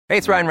Hey,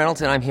 it's Ryan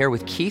Reynolds, and I'm here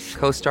with Keith,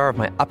 co-star of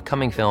my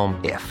upcoming film,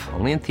 If,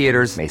 only in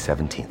theaters May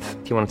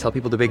 17th. Do you want to tell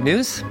people the big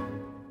news?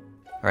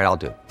 All right,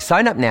 I'll do it.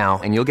 Sign up now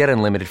and you'll get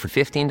unlimited for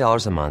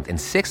 $15 a month and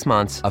 6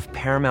 months of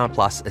Paramount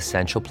Plus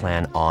Essential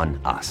Plan on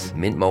us.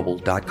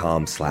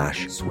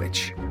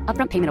 MintMobile.com/switch.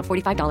 Upfront payment of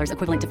 $45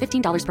 equivalent to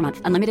 $15 per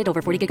month. Unlimited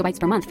over 40 gigabytes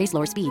per month. Face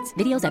lower speeds.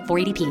 Videos at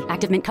 480p.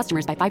 Active Mint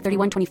customers by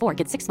 531.24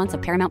 get 6 months of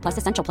Paramount Plus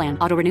Essential Plan.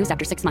 Auto renews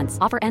after 6 months.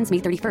 Offer ends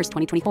May 31st,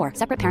 2024.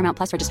 Separate Paramount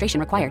Plus registration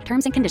required.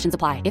 Terms and conditions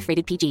apply if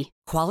rated PG.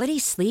 Quality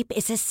sleep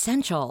is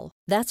essential.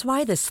 That's why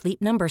the Sleep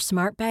Number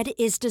Smart Bed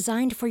is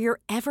designed for your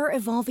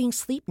ever-evolving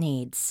sleep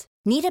needs.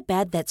 Need a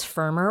bed that's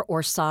firmer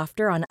or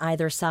softer on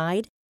either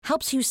side?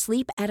 Helps you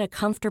sleep at a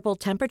comfortable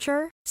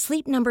temperature?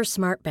 Sleep Number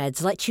Smart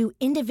Beds let you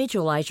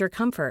individualize your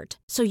comfort,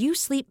 so you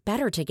sleep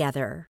better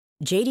together.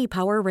 J.D.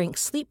 Power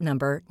ranks Sleep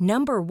Number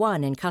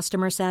 #1 in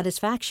customer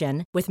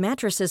satisfaction with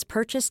mattresses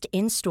purchased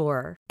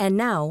in-store. And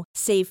now,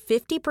 save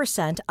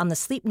 50% on the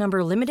Sleep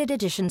Number Limited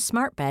Edition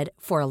Smart Bed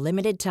for a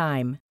limited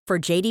time.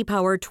 For J.D.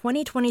 Power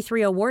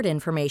 2023 award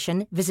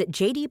information,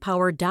 visit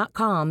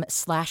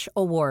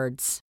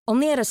jdpower.com/awards.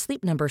 Only at a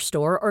Sleep Number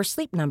store or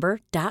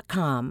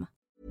sleepnumber.com.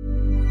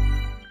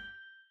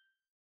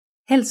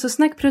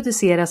 Hälsosnack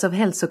produceras av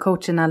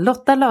hälsocoacherna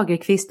Lotta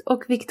Lagerqvist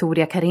och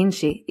Victoria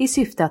Carinci i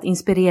syfte att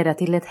inspirera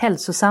till ett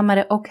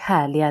hälsosammare och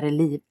härligare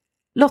liv.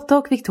 Lotta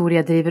och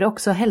Victoria driver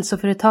också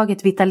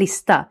hälsoföretaget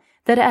Vitalista,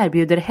 där det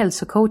erbjuder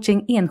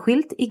hälsocoaching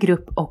enskilt, i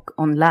grupp och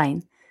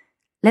online.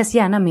 Läs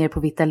gärna mer på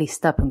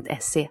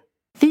vitalista.se.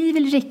 Vi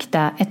vill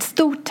rikta ett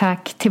stort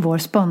tack till vår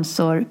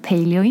sponsor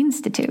Paleo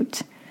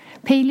Institute.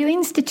 Paleo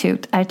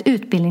Institute är ett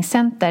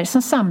utbildningscenter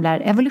som samlar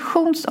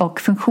evolutions-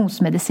 och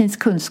funktionsmedicinsk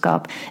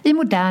kunskap i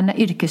moderna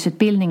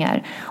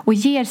yrkesutbildningar och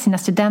ger sina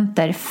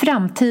studenter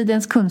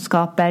framtidens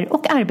kunskaper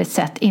och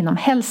arbetssätt inom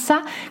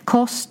hälsa,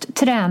 kost,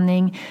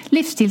 träning,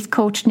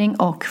 livsstilscoachning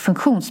och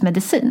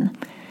funktionsmedicin.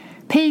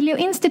 Paleo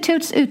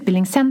Institutes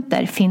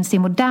utbildningscenter finns i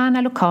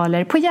moderna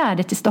lokaler på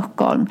Gärdet i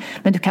Stockholm,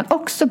 men du kan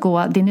också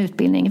gå din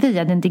utbildning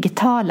via den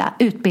digitala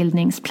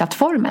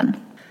utbildningsplattformen.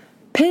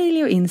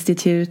 Paleo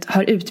Institute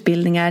har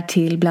utbildningar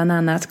till bland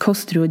annat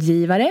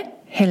kostrådgivare,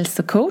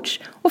 hälsocoach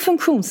och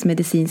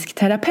funktionsmedicinsk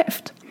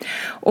terapeut.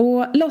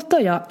 Och Lotta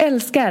och jag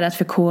älskar att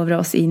förkovra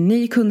oss i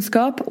ny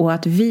kunskap och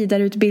att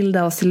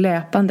vidareutbilda oss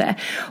löpande.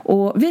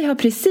 Och vi har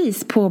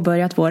precis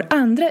påbörjat vår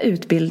andra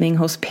utbildning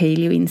hos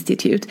Paleo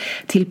Institute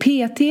till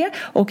PT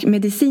och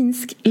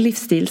medicinsk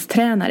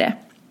livsstilstränare.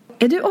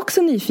 Är du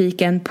också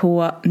nyfiken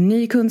på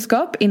ny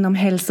kunskap inom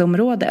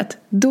hälsoområdet?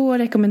 Då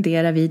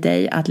rekommenderar vi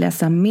dig att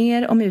läsa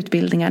mer om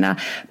utbildningarna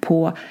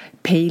på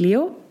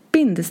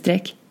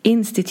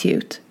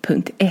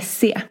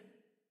paleo-institute.se.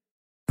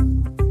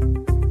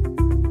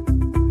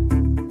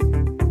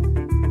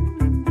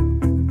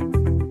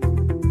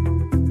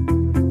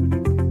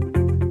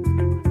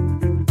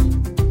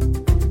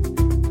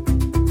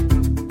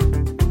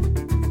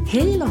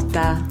 Hej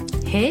Lotta!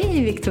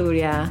 Hej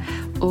Victoria!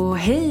 Och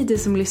hej du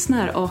som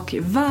lyssnar, och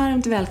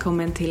varmt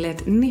välkommen till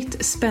ett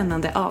nytt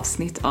spännande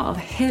avsnitt av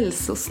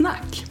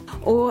Hälsosnack.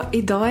 Och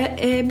idag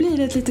blir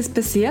det ett lite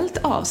speciellt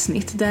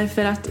avsnitt,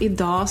 därför att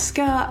idag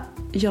ska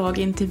jag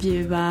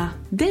intervjua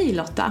dig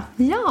Lotta.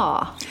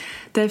 Ja!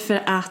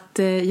 Därför att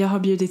jag har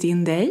bjudit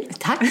in dig.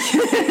 Tack!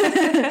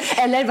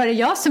 Eller var det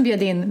jag som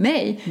bjöd in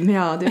mig?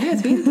 Ja, det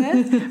vet vi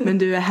inte. Men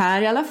du är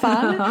här i alla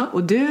fall,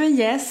 och du är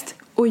gäst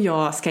och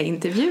jag ska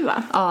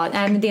intervjua. Ja,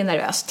 nej, men det är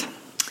nervöst.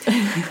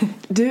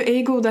 Du är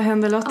i goda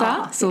händer Lotta,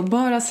 ja, så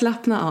bara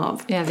slappna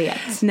av. Jag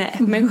vet. Nej,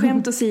 men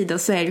skämt åsido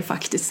så är det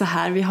faktiskt så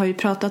här. Vi har ju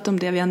pratat om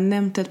det, vi har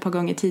nämnt det ett par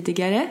gånger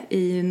tidigare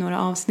i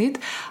några avsnitt,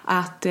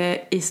 att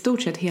i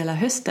stort sett hela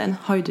hösten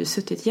har ju du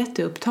suttit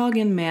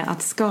jätteupptagen med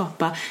att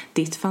skapa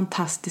ditt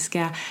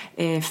fantastiska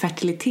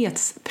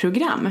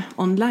fertilitetsprogram,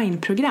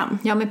 onlineprogram.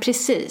 Ja, men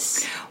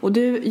precis. Och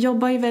du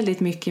jobbar ju väldigt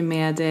mycket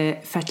med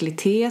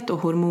fertilitet och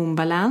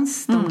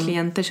hormonbalans, de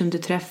klienter som du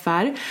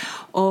träffar.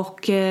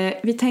 Och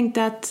vi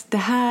tänkte att det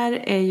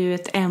här är ju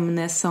ett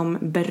ämne som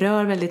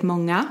berör väldigt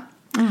många.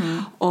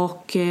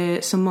 Och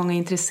som många är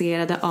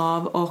intresserade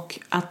av, och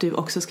att du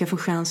också ska få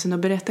chansen att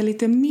berätta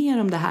lite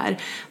mer om det här.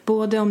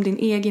 Både om din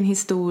egen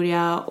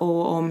historia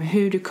och om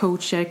hur du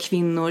coachar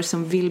kvinnor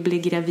som vill bli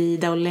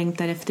gravida och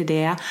längtar efter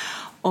det.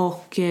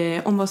 Och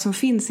om vad som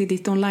finns i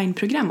ditt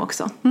onlineprogram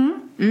också.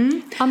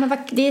 Ja, men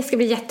det ska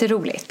bli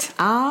jätteroligt.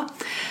 Ja,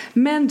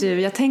 men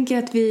du, jag tänker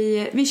att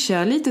vi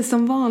kör lite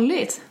som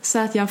vanligt. Så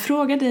att jag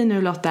frågar dig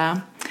nu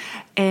Lotta,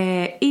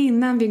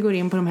 innan vi går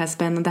in på det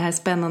här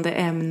spännande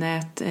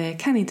ämnet,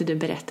 kan inte du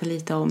berätta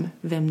lite om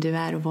vem du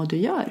är och vad du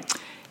gör?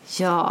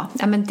 Ja,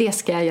 men det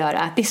ska jag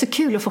göra. Det är så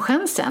kul att få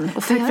chansen.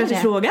 Tack för att du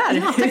frågar.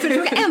 Ja, tack för att du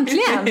frågar.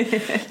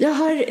 Äntligen! Jag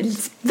har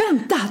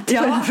väntat på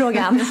den här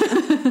frågan.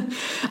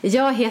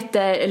 Jag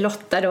heter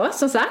Lotta då,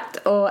 som sagt.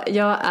 Och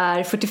jag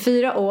är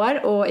 44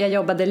 år och jag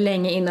jobbade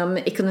länge inom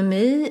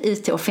ekonomi,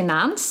 IT och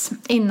finans.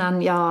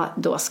 Innan jag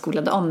då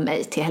skolade om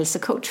mig till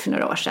hälsocoach för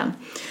några år sedan.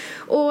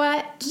 Och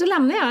så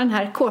lämnade jag den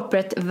här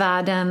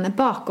corporate-världen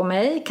bakom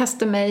mig.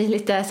 Kastade mig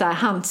lite så här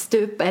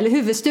handstupa, eller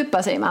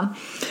huvudstupa säger man.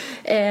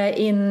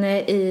 in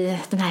i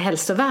den här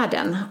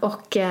hälsovärlden.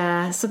 Och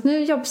så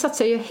nu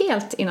satsar jag ju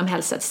helt inom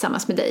hälsa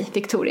tillsammans med dig,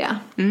 Victoria.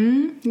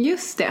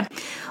 Just det.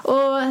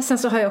 Och sen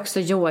så har jag också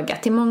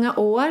yogat i många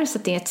år, så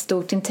det är ett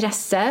stort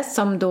intresse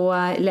som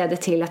då ledde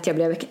till att jag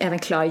blev även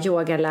klar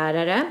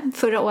yogalärare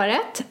förra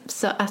året.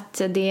 Så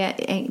att det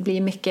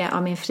blir mycket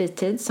av min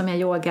fritid som jag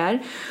yogar.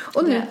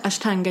 Och nu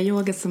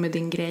ashtanga-yoga som är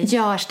din grej.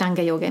 Ja,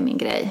 ashtanga-yoga är min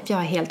grej. Jag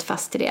är helt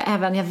fast i det.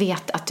 Även jag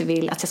vet att du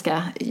vill att jag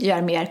ska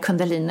göra mer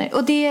kundalini.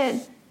 Och det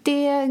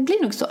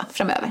blir nog så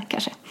framöver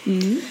kanske.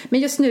 Men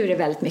just nu är det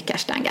väldigt mycket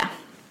ashtanga.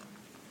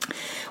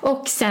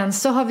 Och sen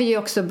så har vi ju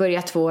också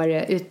börjat vår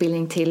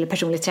utbildning till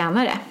personlig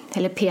tränare.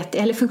 Eller PT,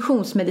 eller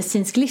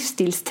funktionsmedicinsk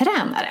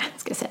livsstilstränare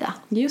ska jag säga.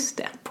 Just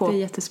det, det är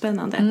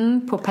jättespännande.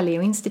 På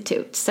Paleo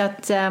Institute. Så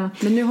att,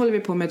 men nu håller vi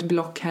på med ett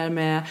block här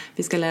med,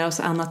 vi ska lära oss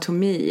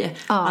anatomi.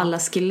 Ja. Alla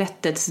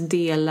skelettets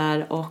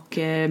delar och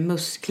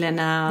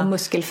musklerna. Och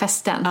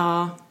muskelfästen.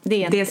 Ja,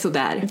 det är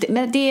sådär.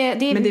 Men det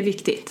är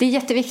viktigt. Det är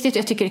jätteviktigt och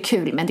jag tycker det är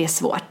kul, men det är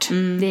svårt.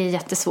 Det är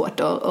jättesvårt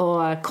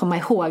att komma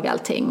ihåg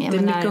allting. Det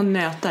är mycket att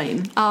nöta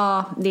in.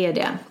 Ja, det är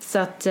det. Så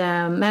att,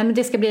 men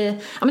det ska bli...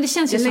 Ja, men det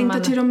känns ju jag som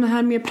längtar till de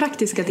här mer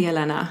praktiska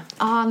delarna.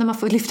 Ja, när man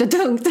får lyfta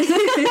tungt.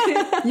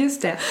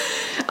 Just det.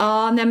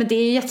 Ja, nej, men det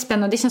är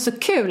jättespännande. Det känns så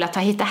kul att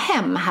ha hittat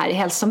hem här i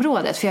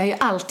hälsoområdet. För jag har ju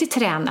alltid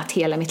tränat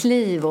hela mitt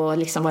liv och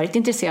liksom varit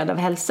intresserad av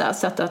hälsa.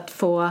 Så att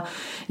få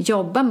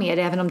jobba med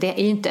det, även om det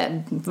är ju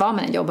inte vad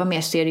man jobbar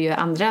med, så är det ju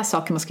andra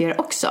saker man ska göra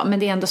också. Men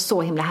det är ändå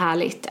så himla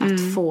härligt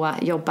att få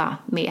jobba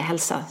med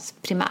hälsa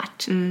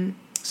primärt.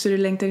 Så du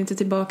längtar inte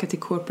tillbaka till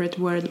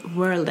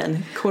corporate-världen?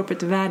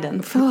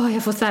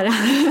 Jag får så här,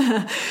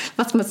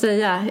 vad ska man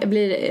säga? Jag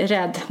blir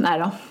rädd. Nej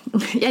då.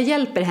 Jag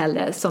hjälper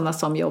hellre sådana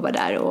som jobbar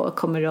där och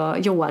kommer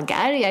och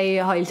yogar.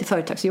 Jag har lite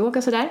företagsyoga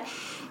och sådär.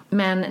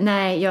 Men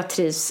nej, jag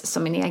trivs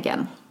som min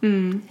egen.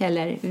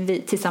 Eller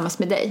vi tillsammans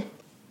med dig.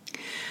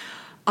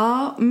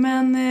 Ja,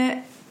 men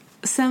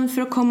sen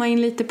för att komma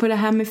in lite på det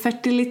här med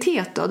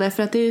fertilitet då.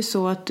 Därför att det är ju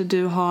så att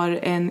du har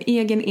en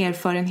egen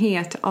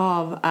erfarenhet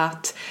av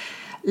att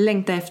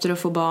längta efter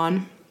att få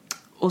barn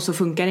och så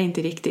funkar det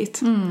inte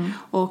riktigt.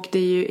 Och det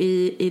är ju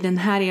i den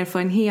här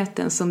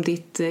erfarenheten som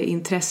ditt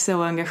intresse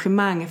och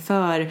engagemang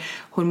för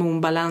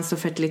hormonbalans och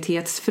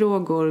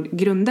fertilitetsfrågor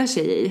grundar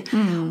sig i.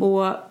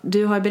 Och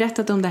du har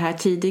berättat om det här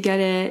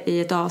tidigare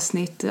i ett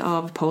avsnitt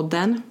av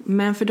podden.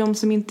 Men för de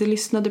som inte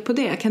lyssnade på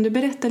det, kan du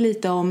berätta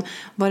lite om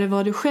vad det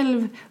var du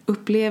själv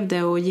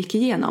upplevde och gick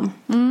igenom?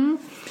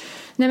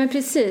 Nej, men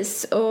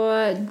precis. Och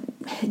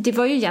det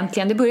började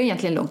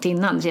egentligen långt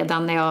innan,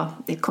 redan när jag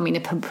kom in i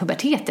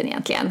puberteten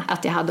egentligen,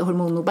 att jag hade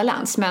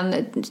hormonobalans. Men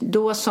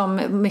då,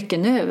 som mycket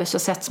nu, så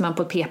sätts man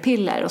på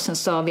p-piller och sen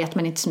så vet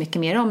man inte så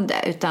mycket mer om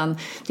det, utan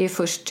det är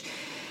först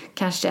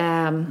kanske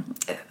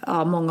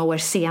många år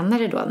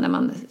senare då, när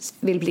man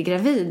vill bli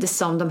gravid,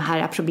 som de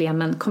här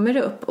problemen kommer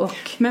upp.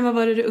 Men vad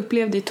var det du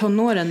upplevde i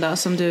tonåren då,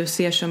 som du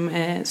ser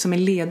som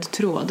en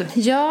ledtråd?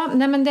 Ja,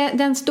 nej, men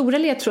den stora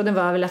ledtråden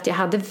var väl att jag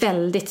hade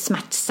väldigt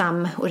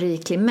smärtsam och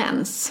riklig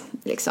mens.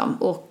 Liksom.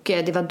 Och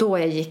det var då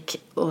jag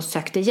gick och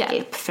sökte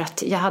hjälp, för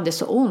att jag hade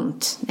så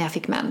ont när jag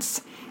fick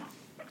mens.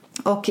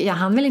 Och jag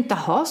hann väl inte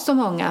ha så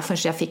många förrän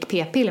jag fick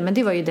p-piller, men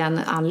det var ju den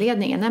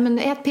anledningen. Nej, men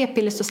ät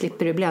p-piller så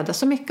slipper du blöda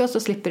så mycket och så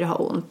slipper du ha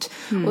ont.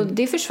 Och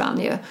det försvann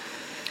ju.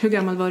 Hur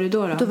gammal var du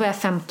då? Då var jag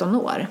 15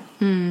 år.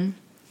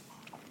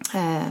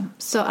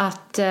 Så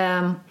att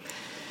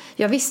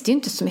jag visste ju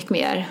inte så mycket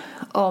mer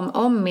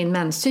om min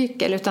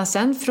menscykel, utan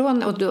sen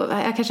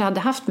jag kanske hade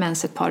haft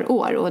mens ett par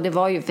år och det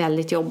var ju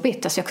väldigt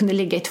jobbigt. Alltså jag kunde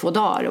ligga i 2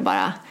 dagar och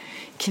bara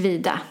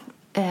kvida.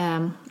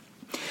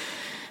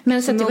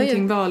 Men så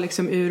någonting var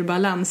liksom ur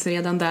balans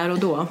redan där och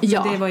då.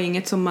 Ja. Det var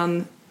inget som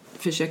man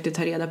försökte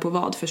ta reda på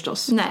vad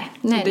förstås.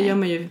 Nej. Det gör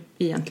man ju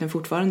egentligen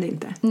fortfarande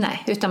inte.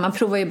 Nej, utan man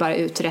provar ju bara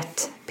ut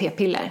rätt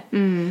p-piller.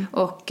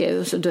 Och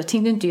så då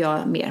tänkte inte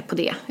jag mer på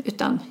det,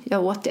 utan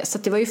jag åt det. Så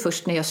det var ju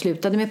först när jag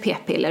slutade med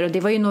p-piller, och det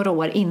var ju några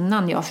år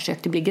innan jag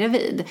försökte bli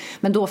gravid.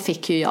 Men då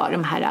fick ju jag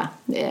de här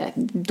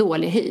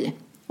dålig hy.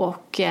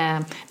 Och det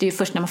är ju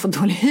först när man får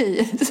dålig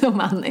hy som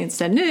man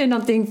inser nu är det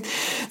någonting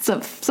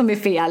som är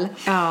fel.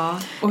 Ja.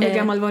 Och hur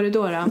gammal var du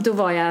då? Då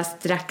var jag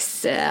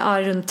strax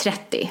runt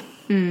 30.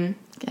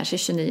 Kanske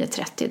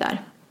 29-30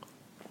 där.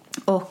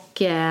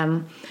 Och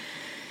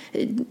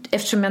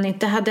eftersom man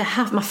inte hade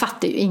haft, man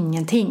fattade ju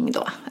ingenting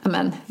då.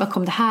 Men var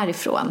kom det här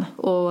ifrån?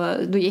 Och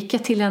då gick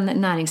jag till en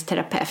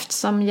näringsterapeut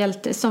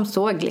som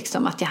såg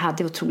liksom att jag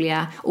hade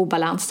otroliga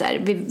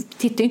obalanser. Vi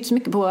tittade ju inte så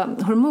mycket på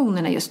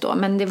hormonerna just då,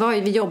 men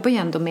vi jobbar ju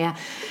ändå med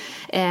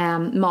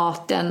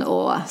maten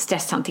och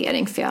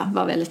stresshantering, för jag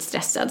var väldigt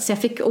stressad. Så jag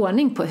fick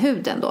ordning på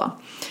huden då.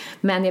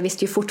 Men jag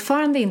visste ju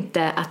fortfarande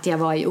inte att jag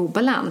var i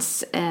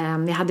obalans.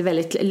 Jag hade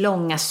väldigt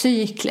långa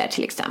cykler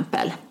till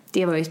exempel.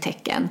 Det var ju ett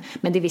tecken.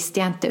 Men det visste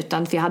jag inte,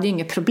 för jag hade ju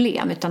inget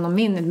problem. Utan om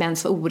min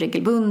mens var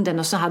oregelbunden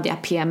och så hade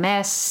jag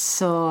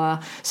PMS och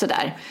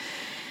sådär.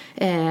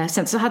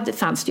 Sen så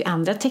fanns det ju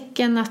andra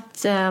tecken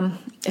att,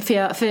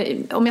 för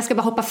om jag ska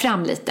bara hoppa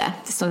fram lite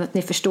så att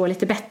ni förstår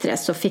lite bättre,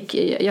 så fick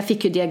jag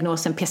ju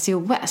diagnosen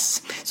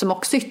PCOS, som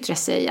också yttrar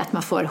sig att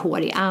man får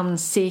hår i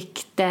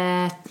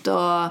ansiktet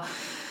och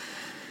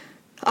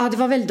ja, det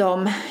var väl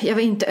jag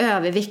var inte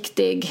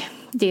överviktig.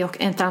 Det är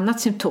ett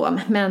annat symptom,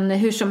 men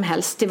hur som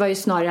helst, det var ju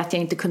snarare att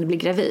jag inte kunde bli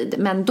gravid.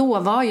 Men då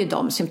var ju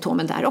de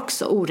symptomen där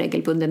också,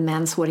 oregelbunden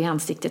mens, hår i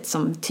ansiktet,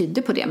 som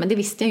tydde på det. Men det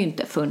visste jag ju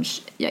inte förrän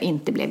jag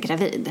inte blev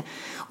gravid.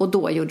 Och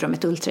då gjorde de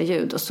ett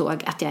ultraljud och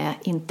såg att jag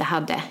inte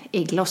hade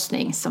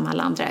ägglossning som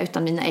alla andra,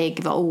 utan mina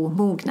ägg var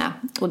omogna.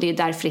 Och det är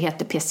därför det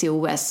heter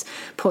PCOS,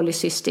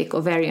 Polycystic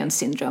Ovarian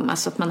Syndrome.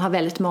 Alltså att man har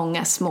väldigt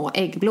många små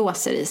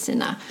äggblåsor i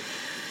sina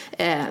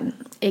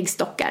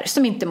äggstockar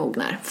som inte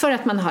mognar för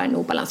att man har en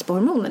obalans på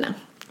hormonerna,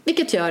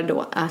 vilket gör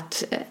då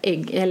att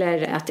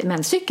att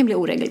menscykeln blir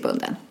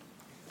oregelbunden.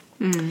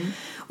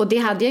 Och det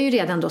hade jag ju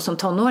redan då som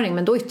tonåring,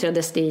 men då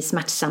yttrades det i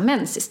smärtsam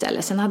mens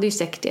istället. Sen hade ju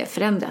säkert det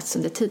förändrats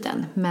under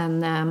tiden,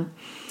 men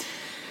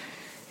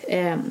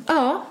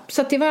ja,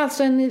 så att det var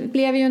alltså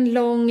blev ju en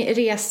lång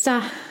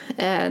resa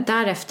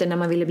därefter när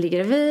man ville bli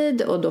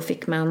gravid, och då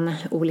fick man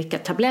olika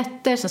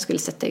tabletter som skulle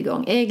sätta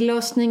igång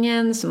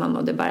ägglossningen som man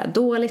mådde bara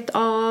dåligt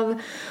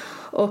av,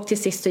 och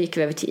till sist så gick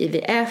vi över till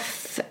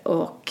IVF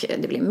och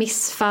det blev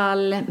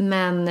missfall,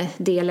 men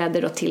det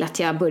ledde då till att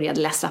jag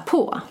började läsa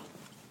på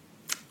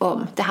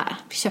om det här.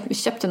 Vi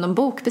köpte någon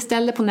bok,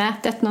 beställde på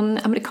nätet någon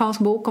amerikansk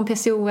bok om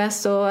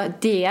PCOS och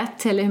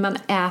diet, eller hur man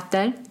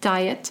äter,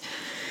 diet.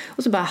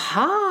 Och så bara,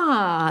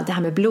 det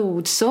här med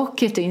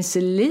blodsockret och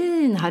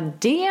insulin, har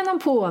det någon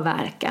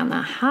påverkan?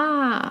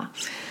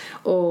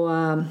 Och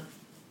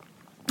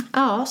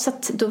ja, så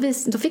att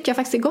då fick jag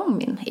faktiskt igång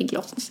min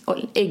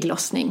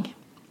ägglossning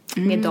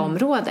med de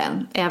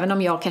råden. Även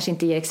om jag kanske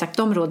inte ger exakt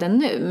de råden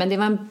nu, men det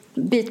var en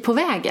bit på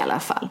väg i alla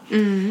fall.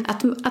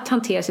 Att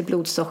hantera sitt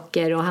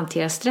blodsocker och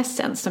hantera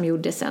stressen som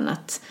gjorde sen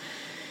att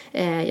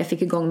jag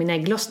fick igång min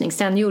ägglossning.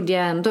 Sen gjorde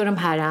jag ändå de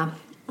här,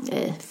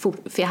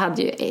 för jag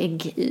hade ju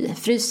ägg i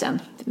frysen,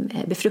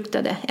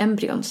 befruktade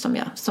embryon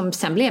som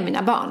sen blev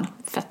mina barn,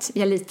 för att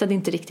jag litade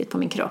inte riktigt på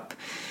min kropp.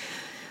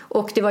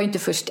 Och det var ju inte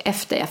först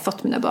efter jag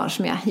fått mina barn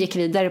som jag gick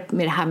vidare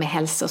med det här med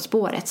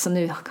hälsospåret. Så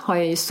nu har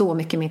jag ju så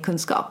mycket mer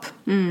kunskap.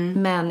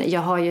 Men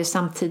jag har ju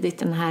samtidigt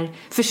den här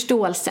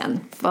förståelsen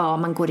vad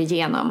man går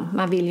igenom.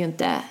 Man vill ju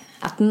inte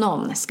att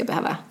någon ska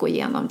behöva gå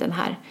igenom den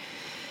här.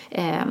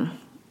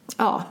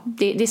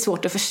 Det är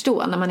svårt att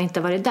förstå när man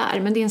inte varit där.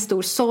 Men det är en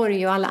stor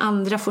sorg, och alla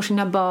andra får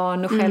sina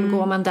barn och själv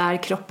går man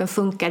där. Kroppen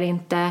funkar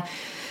inte.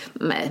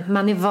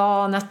 Man är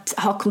van att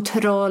ha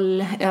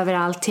kontroll över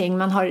allting.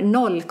 Man har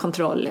 0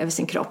 kontroll över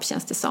sin kropp,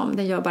 känns det som.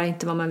 Den gör bara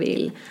inte vad man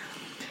vill.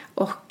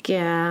 Och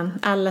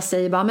alla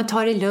säger bara, men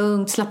ta det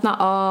lugnt, slappna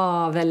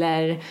av.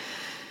 Eller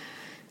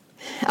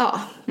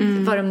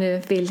vad de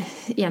nu vill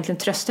egentligen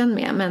trösta en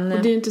med. Men, och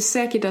det är ju inte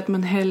säkert att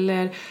man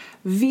heller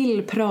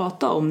vill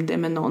prata om det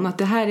med någon. Att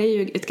det här är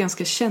ju ett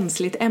ganska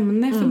känsligt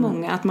ämne för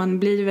många. Att man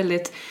blir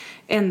väldigt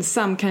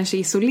ensam, kanske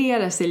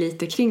isolerar sig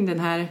lite kring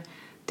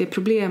det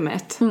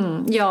problemet.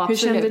 Ja, hur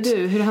kände du?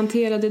 Hur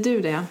hanterade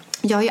du det?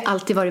 Jag har ju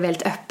alltid varit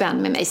väldigt öppen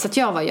med mig, så att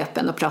jag var ju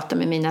öppen och pratade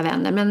med mina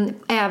vänner. Men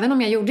även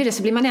om jag gjorde det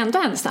så blir man ändå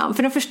ensam,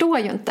 för de förstår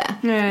ju inte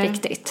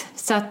riktigt.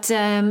 Så att,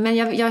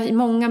 men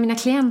många av mina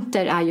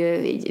klienter är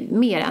ju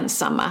mer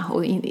ensamma,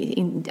 och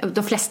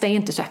de flesta är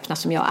inte så öppna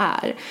som jag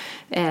är.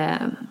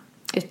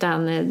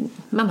 Utan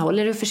man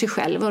håller det för sig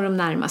själv och de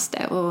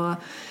närmaste. Och,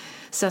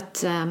 så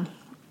att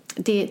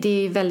det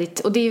är väldigt,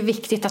 och det är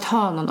viktigt att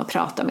ha någon att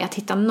prata med, att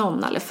hitta någon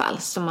i alla fall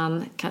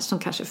som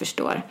kanske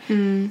förstår.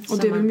 Och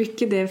det är väl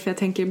mycket det, för jag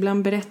tänker,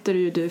 ibland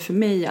berättar du för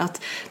mig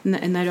att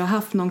när du har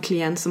haft någon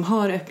klient som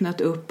har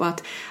öppnat upp,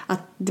 att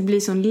det blir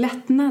sån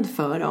lättnad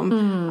för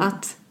dem,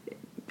 att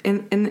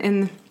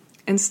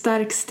en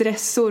stark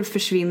stressor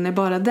försvinner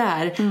bara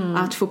där.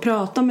 Att få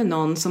prata med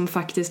någon som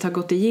faktiskt har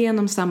gått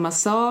igenom samma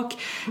sak,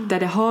 där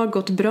det har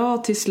gått bra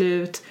till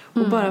slut,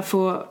 och bara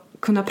få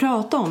kunna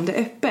prata om det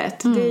öppet.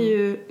 Det är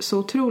ju så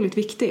otroligt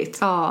viktigt.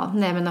 Ja,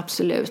 nej men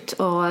absolut.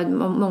 Och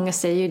många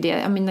säger ju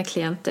det, mina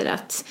klienter,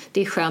 att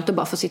det är skönt att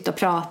bara få sitta och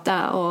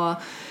prata, och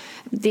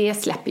det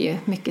släpper ju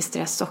mycket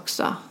stress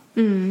också.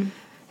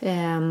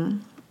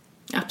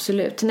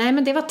 Absolut. Nej,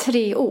 men det var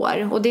 3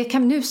 år, och det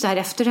kan nu så här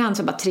efterhand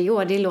så bara 3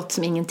 år, det låter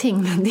som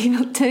ingenting, men det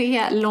var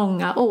 3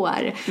 långa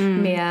år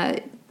med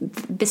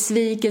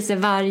besvikelse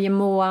varje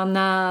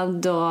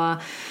månad, och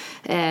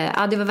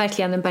det var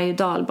verkligen en berg- och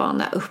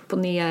dalbana, upp och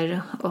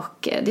ner,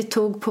 och det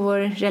tog på vår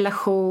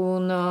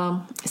relation och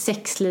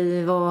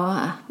sexliv och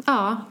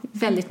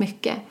väldigt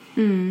mycket.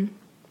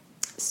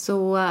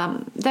 Så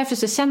därför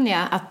så känner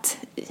jag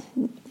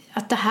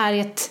att det här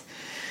är ett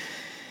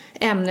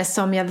ämne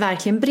som jag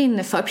verkligen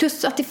brinner för.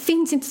 Plus att det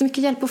finns inte så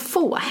mycket hjälp att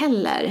få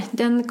heller.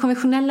 Den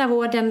konventionella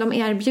vården, de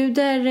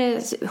erbjuder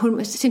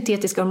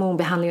syntetiska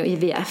hormonbehandling och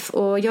IVF.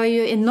 Och jag är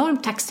ju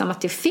enormt tacksam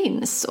att det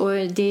finns. Och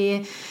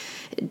det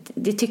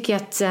det tycker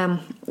jag att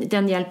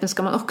den hjälpen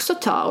ska man också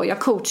ta. Och jag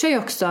coachar ju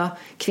också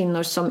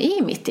kvinnor som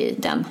är mitt i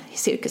den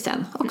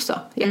cirkusen också.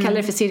 Jag kallar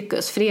det för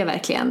cirkus, för det är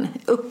verkligen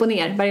upp och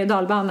ner, berg- och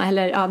dalbana.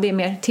 Eller ja, det är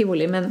mer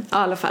tivoli, men ja,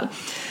 i alla fall.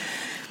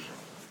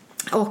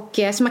 Och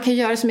så man kan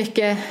göra så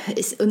mycket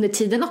under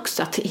tiden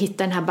också, att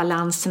hitta den här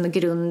balansen och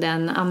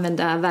grunden,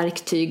 använda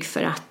verktyg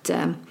för att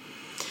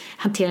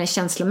hantera den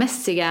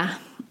känslomässiga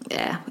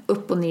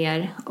upp och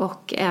ner,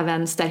 och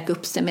även stärka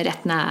upp sig med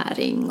rätt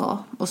näring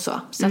och så.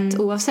 Så att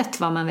oavsett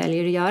vad man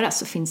väljer att göra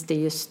så finns det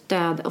ju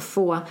stöd att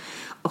få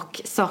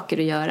och saker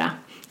att göra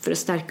för att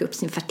stärka upp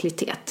sin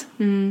fertilitet.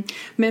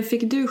 Men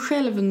fick du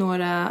själv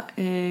några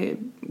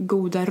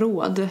goda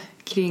råd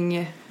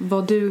kring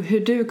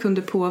hur du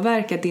kunde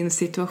påverka din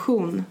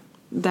situation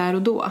där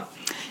och då?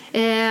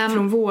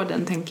 Från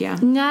vården, tänker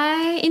jag.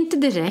 Nej, inte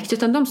direkt,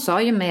 utan de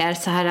sa ju mer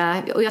så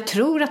här, och jag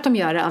tror att de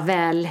gör det av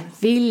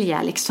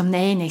välvilja, liksom,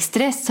 nej,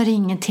 stress har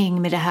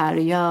ingenting med det här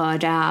att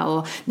göra,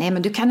 och nej,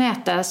 men du kan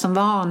äta som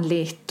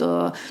vanligt,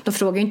 och de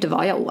frågar ju inte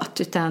vad jag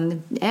åt,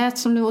 utan ät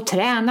som du, och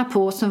träna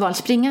på som vanligt,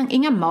 springa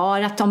inga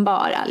maraton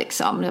bara,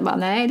 liksom. Jag bara,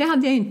 nej, det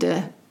hade jag ju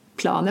inte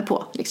planer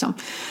på, liksom.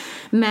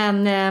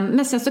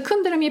 Men sen så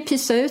kunde de ju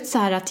pysa ut så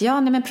här att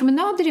men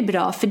promenader är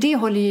bra, för det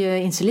håller ju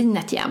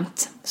insulinet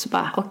jämnt. Så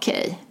bara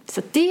okej.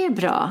 Så det är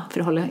bra för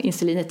att hålla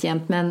insulinet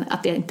jämnt, men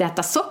att inte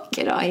äta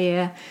socker då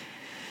är...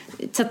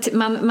 Så att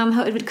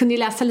man kunde ju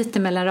läsa lite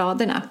mellan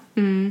raderna.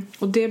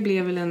 Och det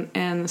blev väl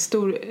en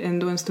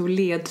stor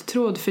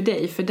ledtråd för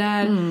dig, för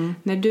där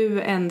när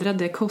du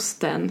ändrade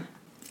kosten.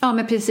 Ja,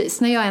 men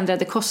precis. När jag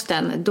ändrade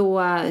kosten,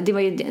 det var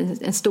ju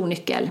en stor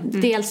nyckel.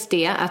 Dels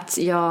det att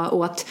jag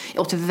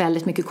åt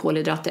väldigt mycket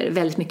kolhydrater,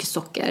 väldigt mycket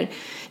socker,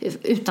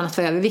 utan att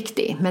vara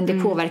överviktig. Men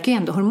det påverkar ju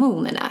ändå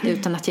hormonerna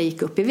utan att jag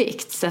gick upp i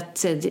vikt. Så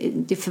att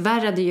det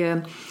förvärrade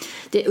ju,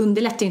 det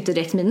underlättade ju inte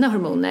direkt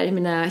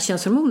mina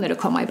könshormoner att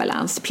komma i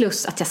balans.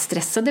 Plus att jag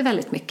stressade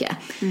väldigt mycket.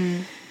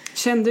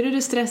 Kände du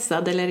dig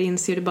stressad, eller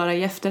inser du bara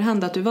i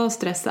efterhand att du var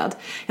stressad?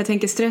 Jag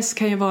tänker, stress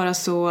kan ju vara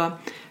så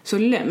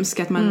lömsk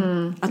att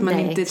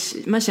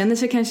man känner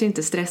sig kanske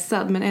inte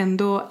stressad, men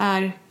ändå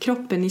är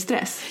kroppen i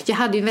stress. Jag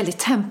hade ju väldigt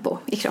tempo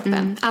i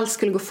kroppen. Allt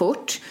skulle gå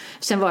fort.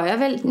 Sen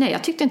var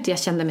jag tyckte inte jag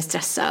kände mig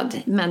stressad,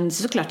 men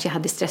såklart jag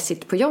hade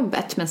stressigt på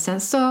jobbet. Men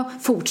sen så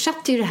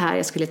fortsatte ju det här,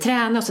 jag skulle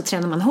träna, och så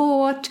tränar man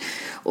hårt,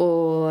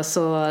 och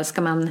så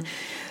ska man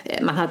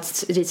ha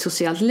ett rikt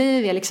socialt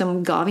liv. Jag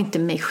liksom gav inte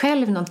mig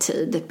själv någon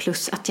tid,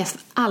 plus att jag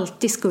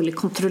alltid skulle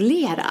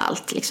kontrollera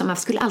allt, liksom. Jag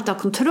skulle alltid ha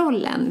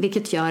kontrollen,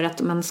 vilket gör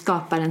att man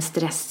skapar en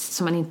stress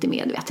som man inte är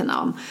medveten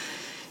om,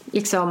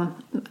 liksom.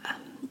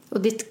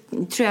 Och det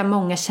tror jag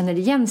många känner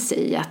igen sig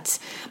i,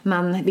 att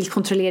man vill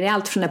kontrollera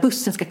allt från när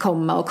bussen ska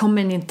komma, och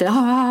kommer den inte,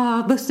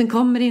 bussen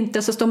kommer inte,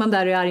 och så står man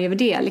där och är arg över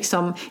det,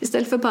 liksom.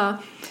 Istället för bara,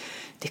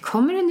 det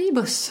kommer en ny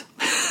buss.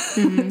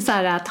 Så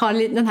här, att ha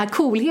den här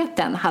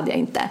coolheten hade jag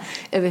inte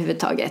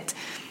överhuvudtaget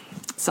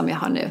som jag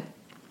har nu.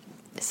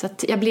 Så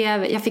att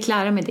jag fick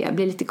lära mig det, jag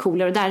blev lite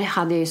coolare, och där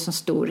hade jag ju så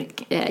stor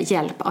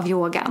hjälp av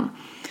yogan.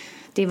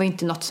 Det var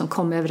inte något som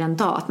kom över en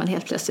dag, att man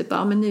helt plötsligt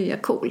bara, men nu är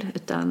jag cool,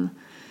 utan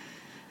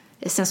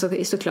sen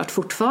såklart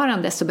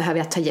fortfarande så behöver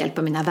jag ta hjälp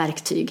av mina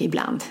verktyg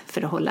ibland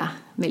för att hålla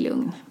mig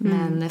lugn.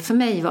 Men för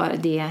mig var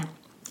det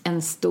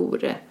en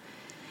stor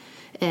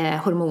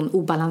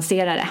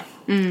hormonobalanserare,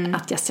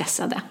 att jag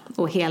stressade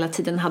och hela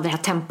tiden hade det här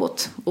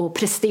tempot och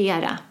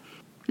prestera.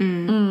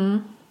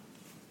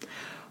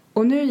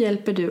 Och nu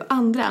hjälper du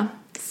andra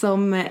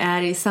som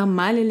är i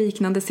samma eller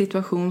liknande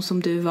situation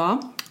som du var,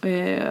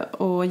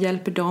 och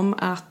hjälper dem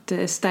att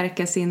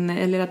stärka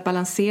att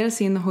balansera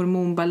sin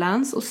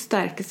hormonbalans och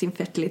stärka sin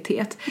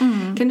fertilitet.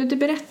 Kan du inte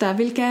berätta,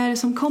 vilka är det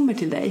som kommer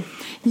till dig?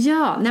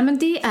 Ja, men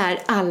det är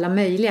alla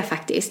möjliga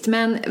faktiskt.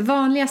 Men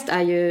vanligast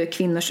är ju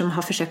kvinnor som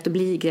har försökt att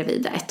bli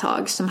gravida ett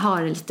tag, som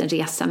har en liten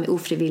resa med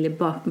ofrivillig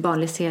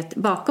barnlöshet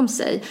bakom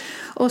sig,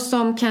 och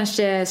som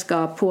kanske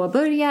ska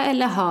påbörja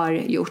eller har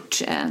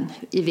gjort en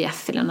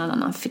IVF eller någon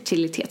annan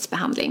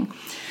fertilitetsbehandling.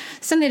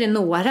 Sen är det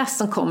några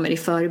som kommer i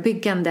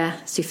förebyggande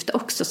syfte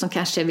också, som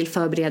kanske vill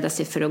förbereda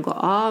sig för att gå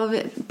av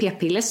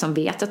p-piller, som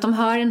vet att de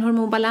har en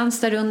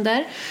hormonbalans där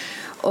under.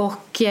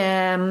 Och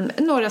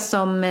några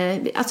som,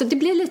 alltså det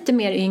blir lite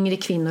mer yngre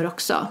kvinnor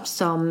också,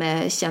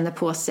 som känner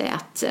på sig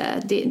att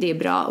det är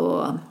bra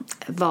att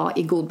vara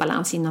i god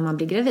balans innan man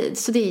blir gravid.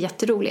 Så det är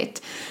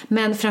jätteroligt.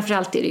 Men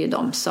framförallt är det ju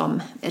de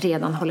som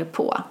redan håller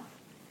på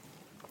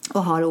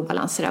och har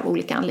obalanser av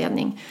olika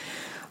anledning.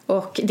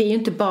 Och det är ju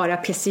inte bara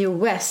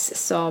PCOS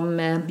som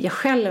jag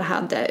själv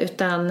hade,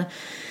 utan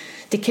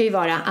det kan ju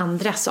vara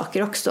andra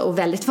saker också. Och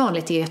väldigt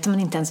vanligt är ju att man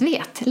inte ens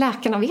vet.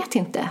 Läkarna vet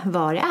inte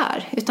vad det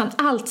är, utan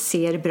allt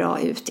ser bra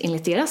ut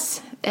enligt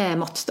deras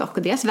måttstock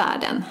och deras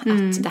värden.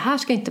 Att det här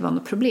ska inte vara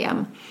något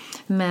problem.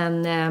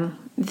 Men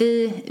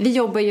vi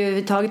jobbar ju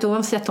överhuvudtaget,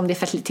 oavsett om det är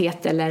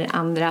fertilitet eller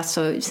andra,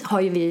 så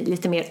har ju vi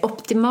lite mer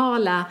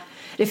optimala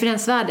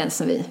referensvärden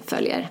som vi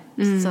följer.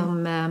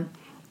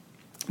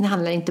 Det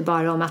handlar inte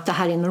bara om att det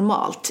här är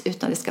normalt,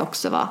 utan det ska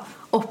också vara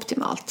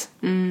optimalt.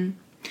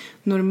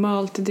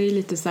 Normalt, det är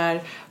lite så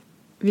här,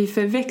 vi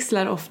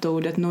förväxlar ofta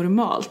ordet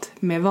normalt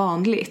med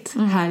vanligt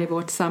här i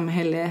vårt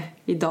samhälle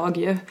idag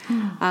ju.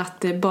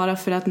 Att bara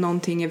för att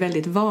någonting är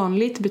väldigt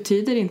vanligt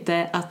betyder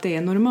inte att det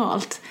är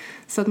normalt.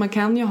 Så att man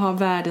kan ju ha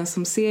värden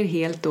som ser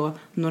helt då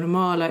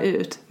normala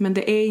ut. Men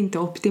det är inte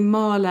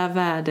optimala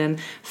värden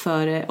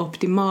för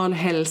optimal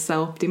hälsa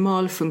och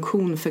optimal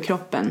funktion för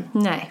kroppen.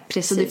 Nej,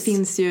 precis. Så det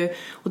finns ju,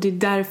 och det är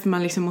därför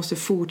man liksom måste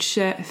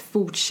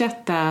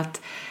fortsätta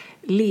att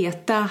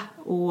leta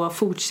och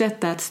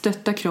fortsätta att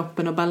stötta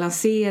kroppen och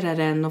balansera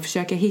den och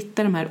försöka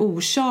hitta de här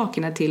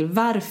orsakerna till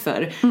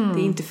varför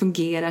det inte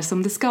fungerar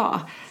som det ska,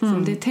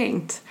 som det är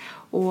tänkt.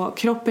 Och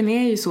kroppen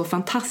är ju så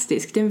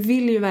fantastisk. Den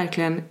vill ju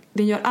verkligen,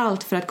 den gör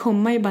allt för att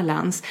komma i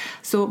balans.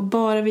 Så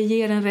bara vi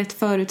ger den rätt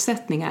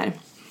förutsättningar.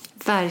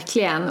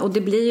 Verkligen, och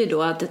det blir ju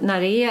då att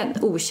när det är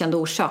en okänd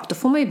orsak då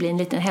får man ju bli en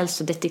liten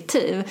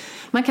hälsodetektiv.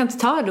 Man kan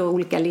ta då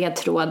olika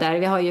ledtrådar,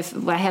 vi har ju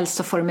våra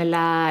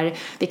hälsoformulär,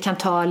 vi kan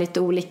ta lite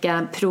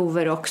olika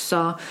prover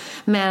också.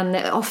 Men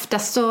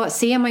oftast så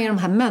ser man ju de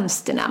här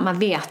mönsterna, man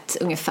vet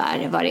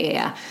ungefär vad det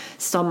är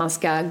som man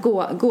ska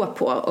gå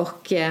på.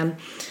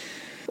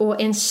 Och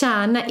en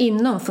kärna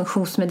inom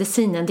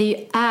funktionsmedicinen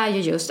det är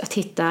ju just att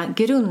hitta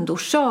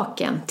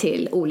grundorsaken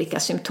till olika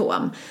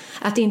symptom.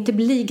 Att inte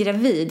bli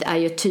gravid är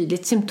ju ett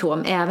tydligt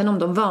symptom även om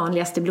de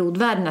vanligaste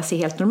blodvärdena ser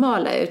helt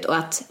normala ut och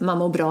att man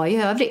mår bra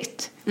i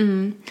övrigt.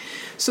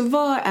 Så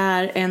vad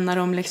är en av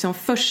de liksom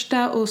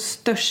första och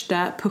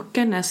största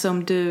puckarna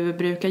som du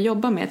brukar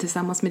jobba med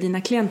tillsammans med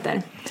dina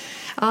klienter?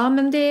 Ja,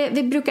 men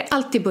vi brukar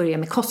alltid börja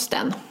med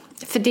kosten.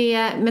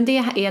 Men det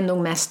är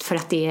nog mest för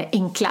att det är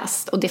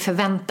enklast och det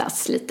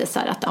förväntas lite så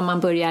här att om man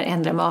börjar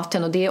ändra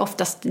maten och det är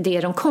oftast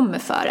det de kommer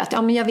för att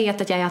men jag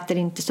vet att jag äter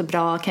inte så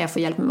bra, kan jag få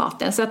hjälp med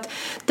maten? Så att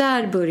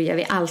där börjar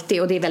vi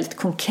alltid och det är väldigt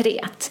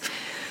konkret.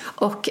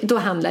 Och då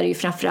handlar det ju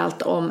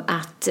framförallt om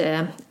att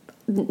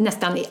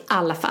nästan i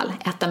alla fall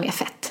äta mer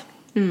fett.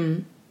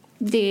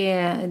 Det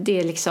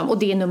är liksom, och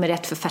det är nummer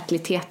 1 för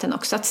fertiliteten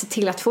också, att se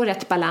till att få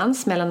rätt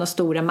balans mellan de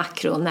stora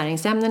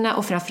makronäringsämnena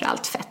och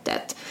framförallt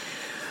fettet.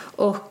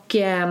 Och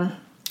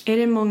är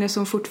det många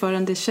som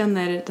fortfarande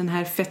känner den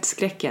här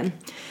fettskräcken?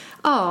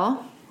 Ja,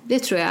 det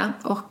tror jag.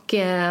 Och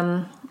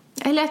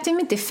eller att det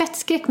inte är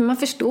fettskräck, men man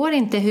förstår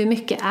inte hur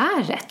mycket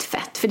är rätt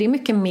fett. För det är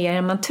mycket mer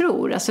än man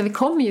tror. Alltså vi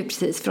kommer ju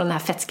precis från den här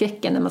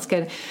fettskräcken när man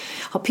ska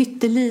ha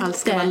pyttelite. Allt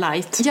ska vara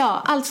light.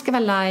 Ja, allt ska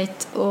vara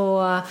light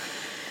och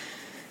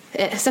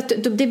så att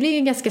det blir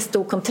en ganska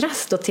stor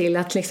kontrast då till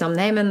att liksom,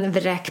 nej men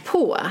vräk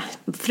på.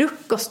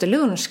 Frukost och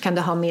lunch kan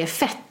du ha mer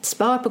fett.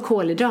 Spar på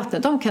kolhydraterna,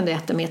 de kan du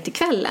äta mer till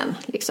kvällen.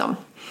 Liksom.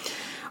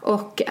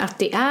 Och att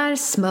det är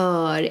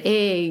smör,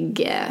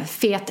 ägg,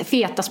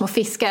 feta små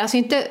fiskar. Alltså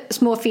inte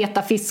små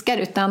feta fiskar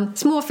utan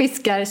små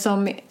fiskar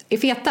som är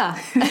feta.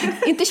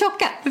 Inte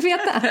tjocka,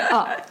 feta.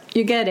 Ja,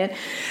 you get it.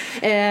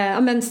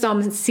 Men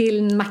som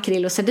sill,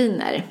 makrill och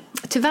sardiner.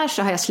 Tyvärr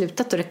så har jag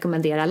slutat att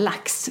rekommendera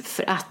lax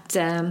för att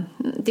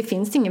det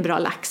finns ingen bra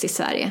lax i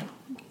Sverige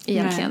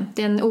egentligen.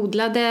 Nej. Den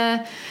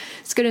odlade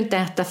ska du inte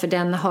äta för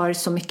den har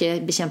så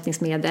mycket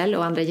bekämpningsmedel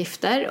och andra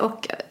gifter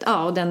och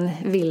den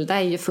vilda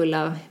är ju full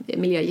av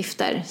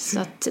miljögifter så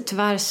att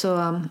tyvärr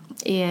så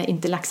är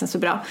inte laxen så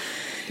bra.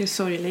 Det är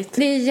sorgligt.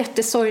 Det är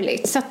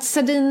jättesorgligt. Så att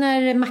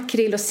sardiner,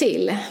 makrill och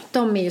sill,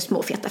 de är ju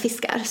små feta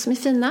fiskar som är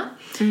fina.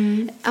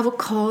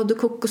 Avokado,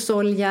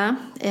 kokosolja,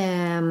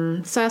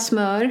 sa jag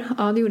smör?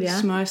 Ja, det gjorde jag.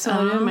 Smör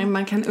sa du, men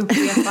man kan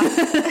upprepa.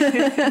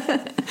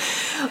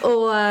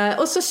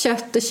 och så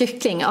kött och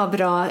kyckling av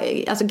bra,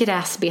 alltså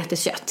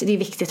gräsbeteskött. Det är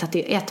viktigt att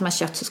äter man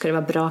kött så ska det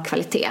vara bra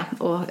kvalitet.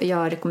 Och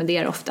jag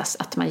rekommenderar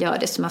oftast att man gör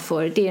det så man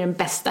får, det är den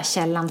bästa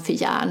källan för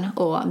järn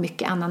och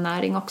mycket annan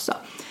näring också.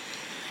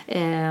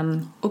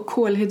 Och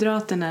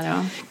kolhydraterna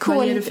då?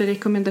 Vad ger du för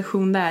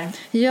rekommendation där?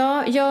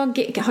 Ja,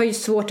 jag har ju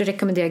svårt att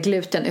rekommendera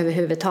gluten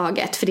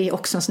överhuvudtaget för det är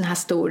också en sån här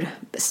stor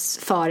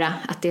fara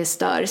att det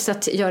stör. Så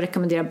att jag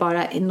rekommenderar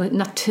bara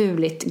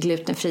naturligt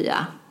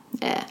glutenfria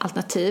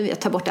alternativ. Jag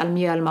tar bort all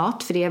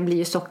mjölmat för det blir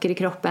ju socker i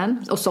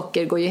kroppen och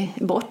socker går ju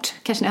bort.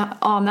 Kanske ni har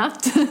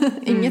anat.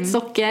 Inget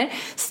socker.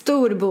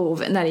 Stor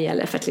bov när det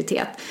gäller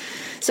fertilitet.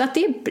 Så att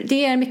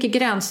det är mycket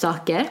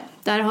grönsaker.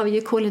 Där har vi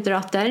ju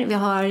kolhydrater. Vi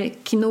har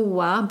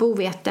quinoa,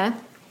 bovete.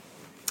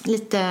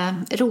 Lite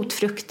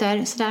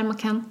rotfrukter så där man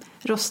kan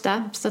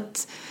rosta. Så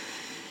att,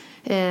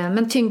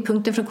 men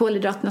tyngdpunkten från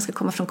kolhydraterna ska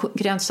komma från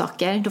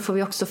grönsaker. Då får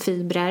vi också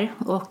fibrer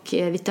och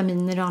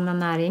vitaminer och annan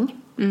näring.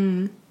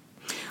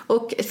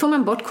 Och får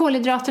man bort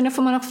kolhydraterna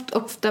får man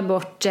ofta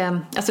bort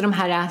alltså de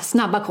här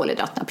snabba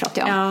kolhydraterna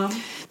pratar jag om. Ja,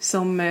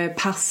 som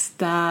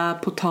pasta,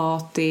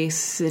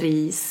 potatis,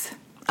 ris.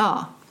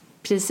 Ja,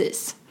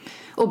 precis.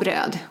 Och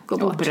bröd går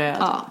bort. Och bröd.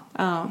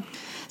 Ja.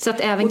 Så att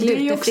även och det är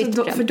ju glutenfritt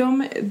också, för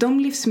de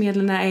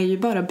livsmedlen är ju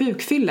bara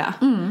bukfylla.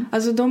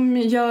 Alltså de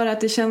gör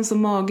att det känns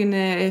som magen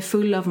är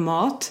full av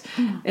mat.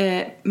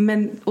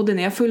 Och den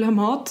är full av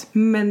mat,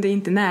 men det är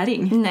inte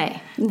näring.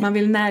 Nej. Man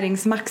vill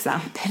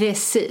näringsmaxa.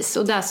 Precis,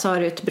 och där sa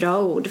du ett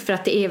bra ord. För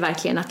att det är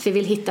verkligen att vi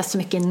vill hitta så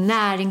mycket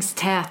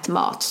näringstät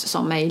mat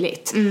som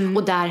möjligt.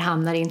 Och där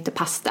hamnar inte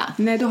pasta.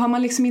 Nej, då har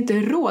man liksom inte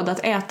råd att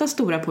äta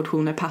stora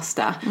portioner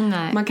pasta.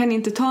 Nej. Man kan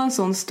inte ta en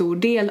sån stor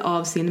del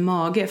av sin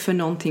mage för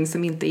någonting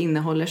som inte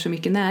innehåller så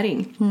mycket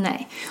näring.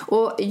 Nej,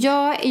 och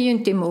jag är ju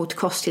inte emot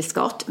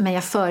kosttillskott, men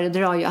jag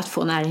föredrar ju att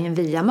få näringen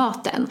via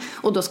maten.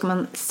 Och då ska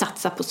man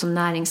satsa på så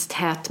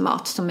näringstät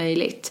mat som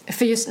möjligt.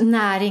 För just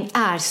näring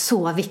är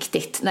så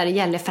viktigt när det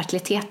gäller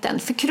fertiliteten.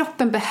 För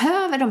kroppen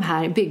behöver de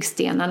här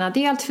byggstenarna.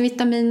 Det är allt för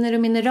vitaminer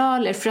och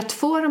mineraler för att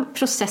få de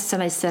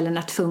processerna i cellerna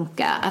att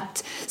funka.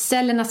 Att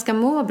cellerna ska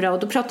må bra. Och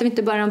då pratar vi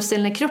inte bara om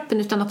cellerna i kroppen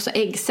utan också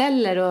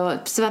äggceller och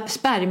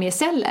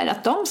spermieceller.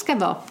 Att de ska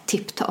vara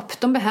tipptopp.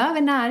 De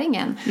behöver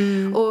näringen.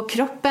 Och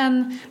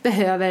kroppen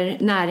behöver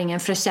näringen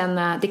för att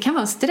känna, det kan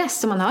vara en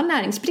stress om man har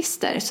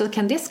näringsbrister. Så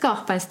kan det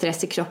skapa en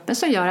stress i kroppen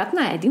som gör att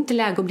nej, det är inte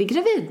läge att bli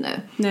gravid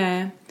nu.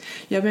 Nej.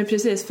 Ja, men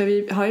precis, för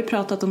vi har ju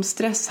pratat om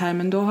stress här,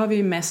 men då har vi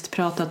ju mest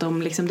pratat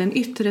om liksom den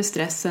yttre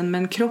stressen,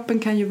 men kroppen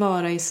kan ju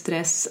vara i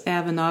stress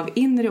även av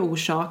inre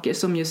orsaker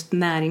som just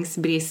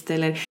näringsbrist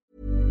eller...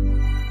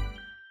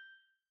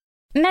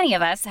 Many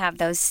of us have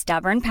those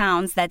stubborn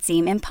pounds that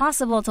seem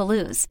impossible to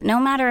lose, no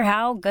matter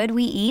how good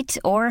we eat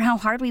or how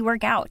hard we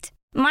work out.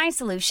 My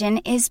solution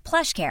is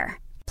PlushCare.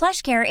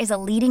 PlushCare is a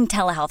leading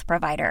telehealth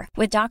provider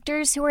with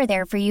doctors who are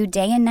there for you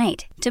day and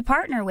night to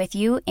partner with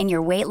you in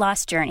your weight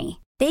loss journey.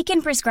 They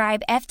can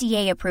prescribe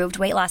FDA-approved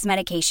weight loss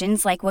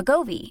medications like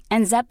Wegovy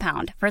and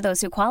Zepbound for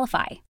those who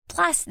qualify.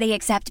 Plus, they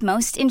accept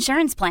most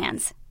insurance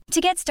plans.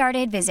 To get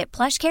started, visit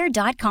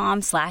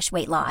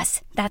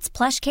plushcare.com/weightloss. That's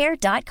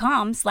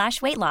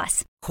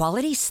plushcare.com/weightloss.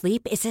 Quality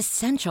sleep is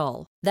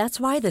essential. That's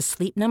why the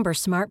Sleep Number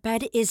Smart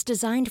Bed is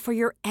designed for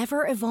your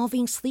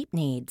ever-evolving sleep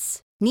needs.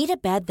 Need a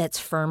bed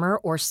that's firmer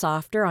or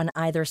softer on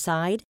either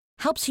side?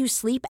 Helps you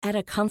sleep at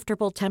a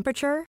comfortable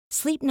temperature?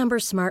 Sleep Number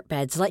Smart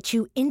Beds let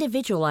you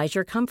individualize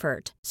your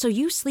comfort so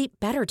you sleep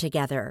better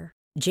together.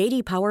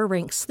 JD Power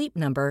ranks Sleep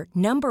Number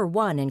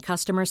 #1 in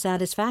customer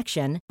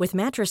satisfaction with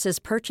mattresses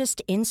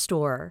purchased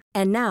in-store.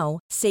 And now,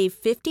 save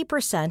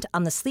 50%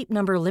 on the Sleep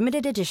Number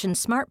Limited Edition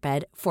Smart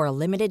Bed for a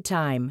limited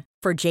time.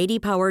 For JD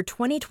Power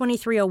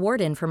 2023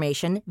 award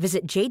information,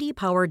 visit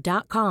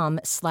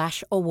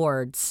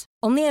jdpower.com/awards.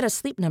 Only at a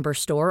Sleep Number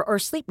store or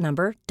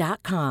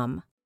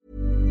sleepnumber.com.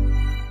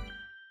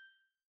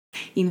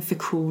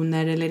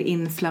 Infektioner eller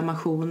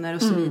inflammationer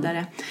och så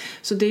vidare.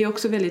 Så det är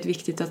också väldigt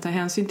viktigt att ta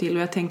hänsyn till,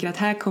 och jag tänker att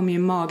här kommer ju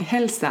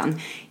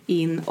maghälsan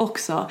in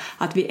också.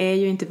 Att vi är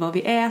ju inte vad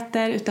vi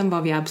äter utan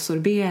vad vi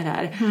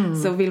absorberar.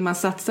 Så vill man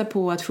satsa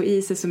på att få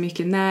i sig så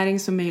mycket näring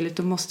som möjligt,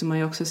 då måste man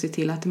ju också se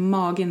till att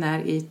magen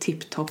är i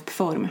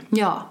tipptoppform.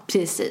 Ja,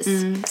 precis.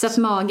 Så att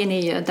magen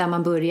är ju där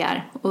man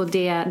börjar. Och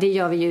det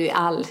gör vi ju i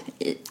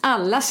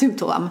alla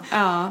symptom.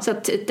 Ja. Så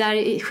att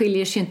där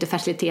skiljer sig inte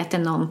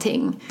fertiliteten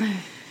någonting.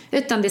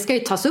 Utan det ska ju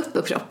tas upp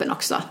ur kroppen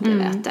också, det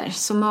vi äter.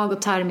 Så mag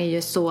och tarm är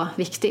ju så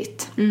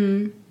viktigt.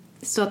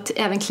 Så att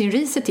även Clean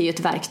Reset är ju ett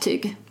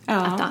verktyg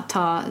att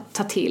ta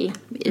till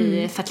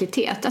i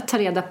fertilitet. Att ta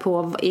reda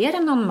på, är det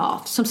någon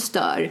mat som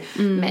stör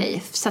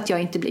mig så att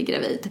jag inte blir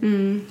gravid?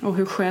 Och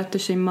hur sköter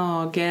sig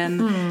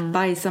magen?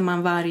 Bajsar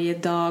man varje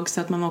dag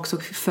så att man också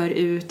för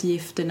ut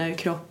gifterna ur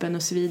kroppen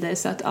och så vidare.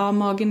 Så att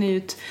magen är ju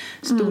ett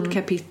stort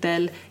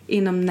kapitel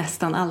inom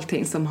nästan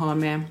allting som har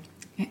med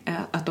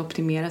att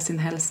optimera sin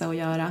hälsa och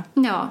göra.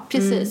 Ja,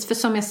 precis. För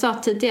som jag sa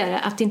tidigare,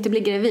 att inte bli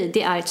gravid,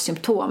 det är ett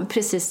symptom.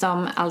 Precis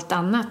som allt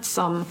annat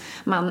som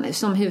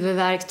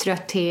huvudvärk,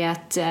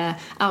 trötthet,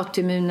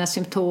 autoimmuna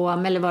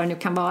symptom eller vad det nu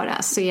kan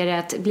vara. Så är det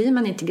att blir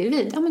man inte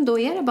gravid, men då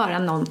är det bara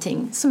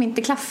någonting som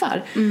inte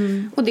klaffar.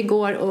 Och det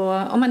går,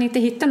 och om man inte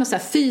hittar något så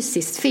här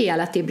fysiskt fel,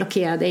 att det är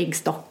blockerade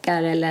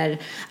äggstockar eller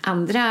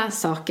andra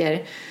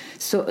saker,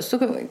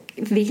 så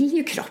vill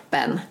ju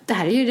kroppen, det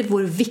här är ju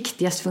vår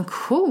viktigaste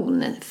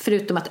funktion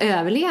förutom att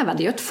överleva,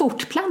 det är ju att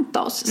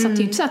fortplanta oss. Så att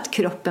det är inte så att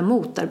kroppen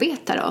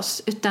motarbetar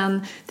oss,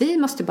 utan vi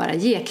måste bara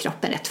ge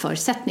kroppen rätt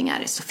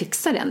förutsättningar, så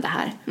fixar den det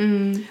här.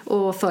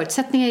 Och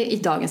förutsättningar i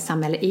dagens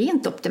samhälle är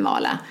inte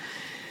optimala.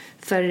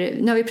 För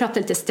nu har vi pratat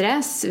lite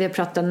stress, vi har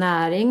pratat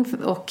näring,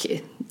 och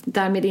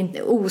därmed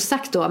inte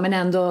osagt då, men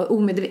ändå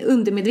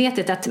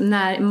undermedvetet att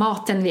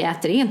maten vi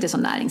äter är inte så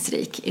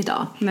näringsrik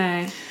idag.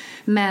 Nej.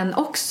 Men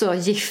också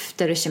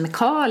gifter och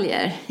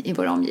kemikalier i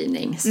vår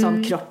omgivning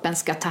som kroppen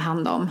ska ta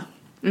hand om.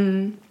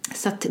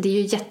 Så att det är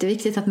ju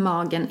jätteviktigt att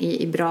magen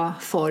är i bra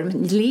form.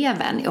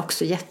 Levern är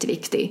också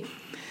jätteviktig.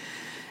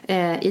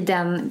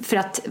 för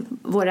att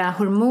våra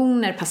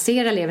hormoner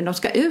passerar levern, de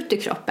ska ut i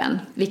kroppen.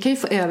 Vi kan ju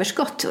få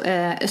överskott.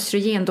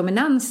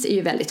 Östrogendominans är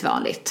ju väldigt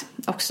vanligt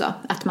också.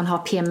 Att man har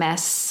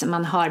PMS,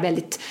 man har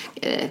väldigt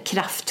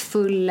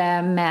kraftfull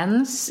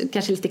mens,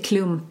 kanske lite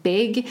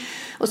klumpig.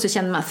 Och så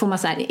får man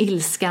så här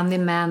ilskan vid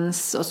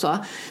mens och så.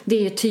 Det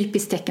är ju ett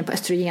typiskt tecken på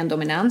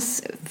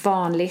östrogendominans.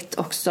 Vanligt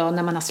också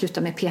när man har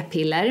slutat med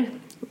p-piller.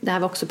 Det har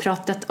vi också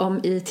pratat om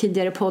i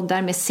tidigare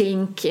poddar med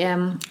zink,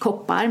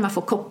 koppar. Man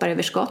får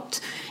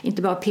kopparöverskott.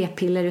 Inte bara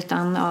p-piller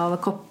utan av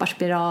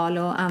kopparspiral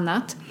och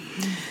annat.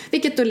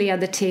 Vilket då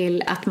leder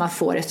till att man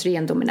får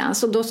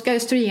östrogendominans. Och då ska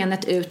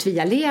östrogenet ut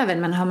via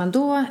levern. Men har man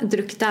då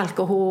druckit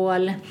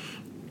alkohol,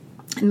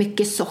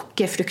 mycket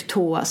socker,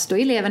 fruktos, då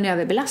är levern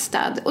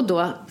överbelastad. Och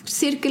då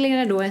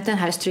cirkulerar då den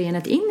här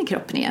östrogenet in i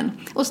kroppen igen.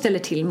 Och ställer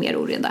till mer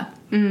oreda.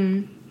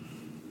 Mm.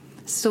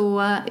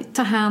 Så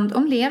ta hand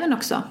om levern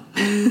också.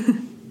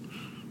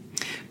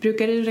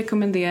 Brukar du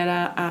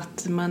rekommendera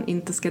att man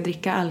inte ska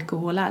dricka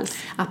alkohol alls?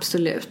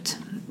 Absolut.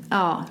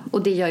 Ja,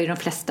 och det gör ju de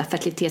flesta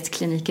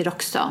fertilitetskliniker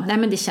också. Nej,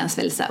 men det känns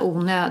väldigt så här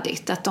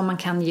onödigt att om man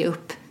kan ge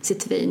upp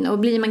sitt vin. Och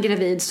blir man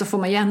gravid så får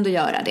man ju ändå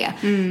göra det.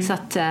 Så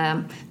att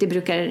det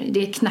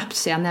är knappt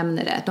så jag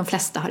nämner det. De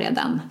flesta har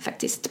redan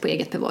faktiskt på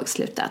eget bevåg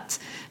slutat.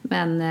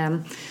 Men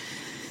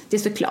det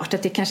är såklart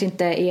att det kanske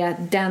inte är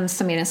den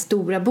som är den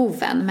stora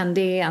boven. Men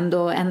det är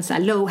ändå en sån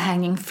här low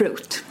hanging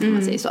fruit, om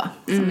man säger så.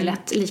 Som är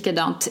lätt.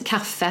 Likadant,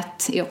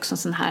 kaffet är också en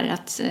sån här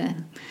att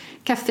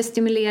kaffe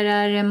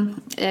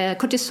stimulerar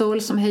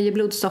kortisol som höjer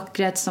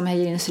blodsockret, som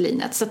höjer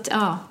insulinet. Så att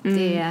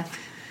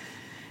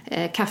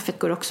kaffet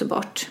går också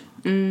bort.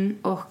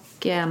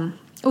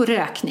 Och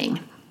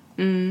rökning.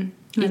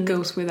 It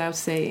goes without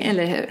saying.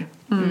 Eller hur?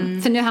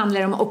 För nu handlar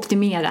det om att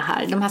optimera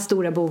här. De här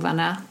stora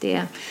bovarna.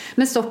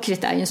 Men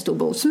sockret är ju en stor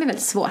bov som är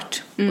väldigt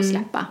svårt att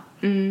släppa.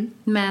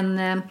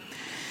 Men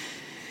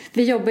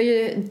vi jobbar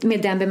ju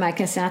med den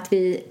bemärkelsen att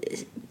vi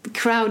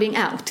crowding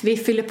out. Vi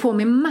fyller på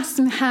med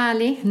massor med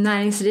härlig,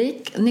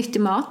 näringsrik,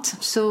 nyttig mat.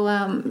 Så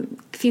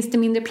finns det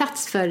mindre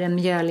plats för den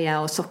mjöliga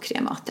och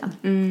sockriga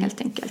maten.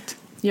 Helt enkelt.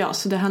 Ja,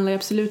 så det handlar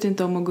absolut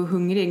inte om att gå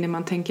hungrig när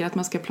man tänker att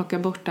man ska plocka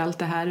bort allt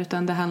det här.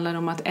 Utan det handlar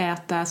om att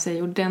äta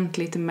sig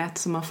ordentligt mätt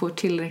så man får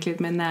tillräckligt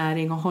med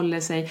näring och håller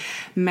sig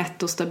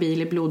mätt och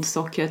stabil i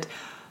blodsockret.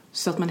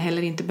 Så att man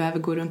heller inte behöver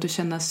gå runt och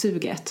känna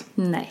suget.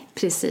 Nej,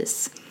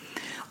 precis.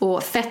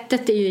 Och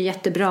fettet är ju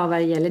jättebra vad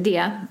det gäller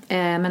det.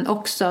 Men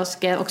också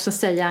ska jag också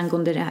säga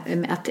angående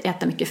att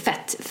äta mycket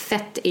fett.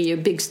 Fett är ju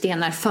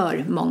byggstenar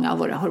för många av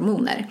våra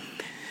hormoner.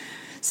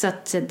 Så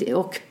att,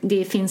 och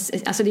det finns,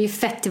 alltså det är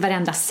fett i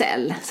varenda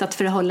cell. Så att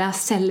för att hålla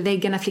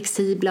cellväggarna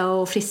flexibla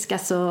och friska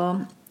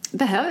så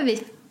behöver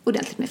vi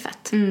ordentligt med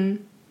fett.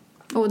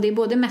 Och det är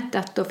både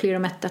mättat och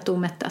fleromättat och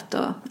omättat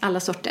och alla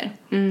sorter.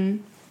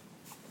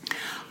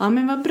 Ja,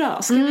 men vad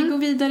bra. Ska vi gå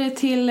vidare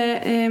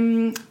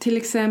till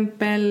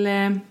exempel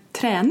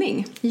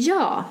träning?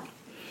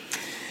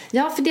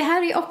 Ja, för det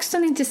här är också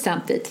en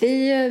intressant bit.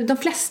 De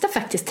flesta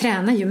faktiskt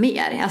tränar ju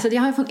mer. Alltså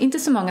jag har inte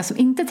så många som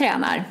inte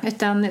tränar.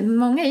 Utan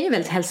många är ju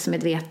väldigt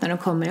hälsomedvetna. De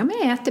kommer,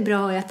 jag äter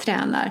bra och jag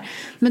tränar.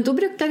 Men då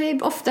brukar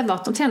det ofta vara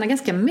att de tränar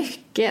ganska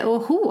mycket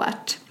och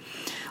hårt.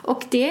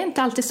 Och det är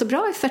inte alltid så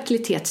bra i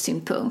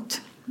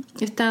fertilitetssynpunkt.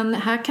 Utan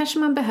här kanske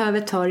man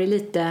behöver ta det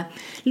lite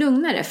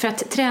lugnare. För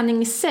att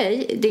träning i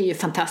sig, det är ju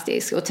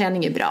fantastiskt. Och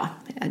träning är bra.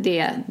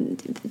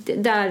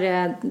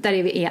 Där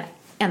är vi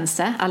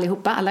ense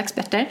allihopa, alla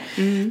experter.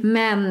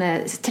 Men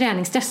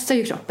träning stressar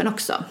ju kroppen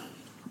också.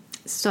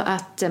 Så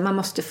att man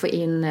måste få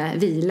in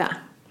vila.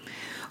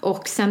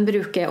 Och sen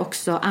brukar jag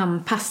också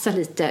anpassa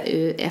lite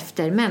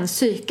efter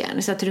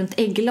menscykeln. Så att runt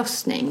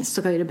ägglossning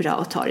så är det bra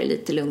att ta det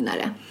lite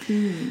lugnare.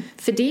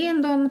 För det är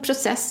ändå en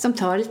process som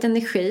tar lite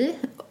energi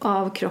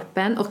av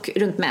kroppen. Och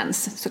runt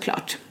mens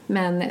såklart.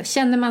 Men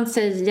känner man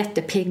sig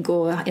jättepigg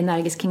och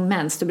energisk kring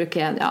mens, då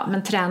brukar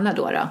jag, träna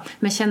då.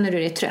 Men känner du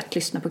dig trött,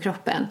 lyssna på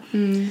kroppen.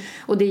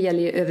 Och det gäller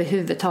ju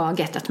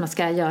överhuvudtaget att man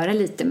ska göra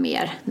lite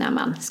mer när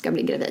man ska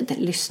bli gravid.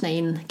 Lyssna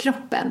in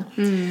kroppen.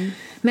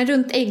 Men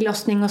runt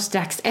ägglossning och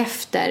strax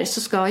efter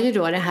så ska ju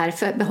då det här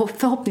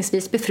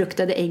förhoppningsvis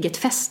befruktade ägget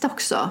fästa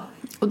också.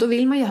 Och då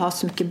vill man ju ha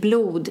så mycket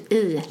blod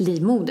i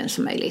livmodern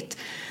som möjligt.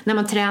 När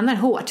man tränar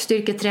hårt,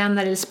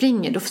 styrketränar eller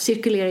springer, då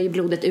cirkulerar ju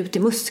blodet ut i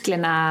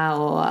musklerna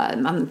och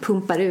man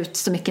pumpar ut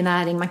så mycket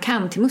näring man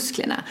kan till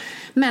musklerna.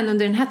 Men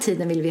under den här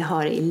tiden vill vi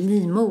ha det i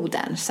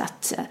livmodern så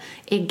att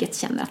ägget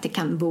känner att det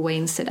kan boa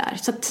in sig där.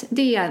 Så att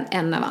det är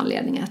en av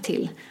anledningarna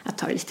till att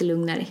ta det lite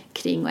lugnare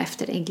kring och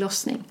efter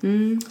ägglossning.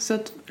 Så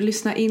att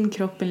lyssna in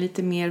kroppen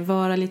lite mer,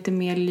 vara lite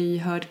mer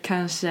lyhörd,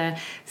 kanske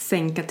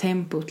sänka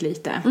tempot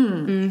lite.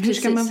 Hur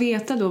ska man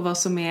veta då vad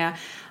som är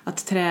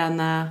att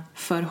träna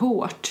för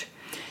hårt?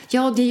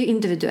 Ja, det är ju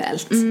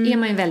individuellt. Är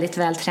man ju väldigt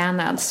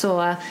vältränad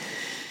så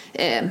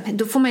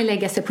Då får man ju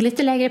lägga sig på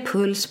lite lägre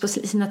puls på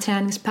sina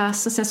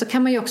träningspass. Och sen så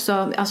kan man ju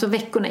också, alltså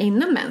veckorna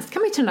innan mens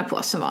kan man ju träna på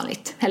som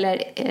vanligt.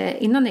 Eller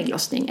innan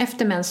ägglossning,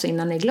 efter mens och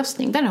innan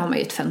ägglossning. Där har man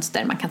ju ett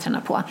fönster man kan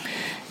träna på.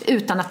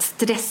 Utan att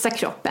stressa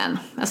kroppen.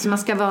 Alltså man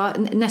ska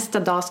nästa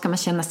dag ska man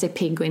känna sig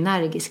pigg och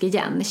energisk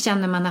igen.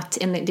 Känner man att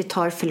det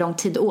tar för lång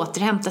tid att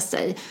återhämta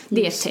sig.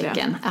 Det är ett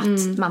tecken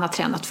att man har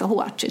tränat för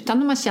hårt.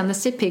 Utan man känner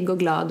sig pigg och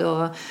glad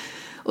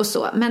och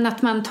så. Men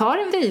att man tar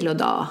en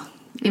vilodag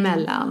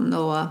emellan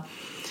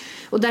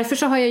och därför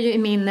så har jag ju i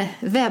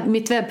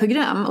mitt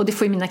webbprogram, och det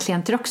får ju mina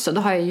klienter också,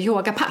 då har jag ju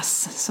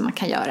yogapass som man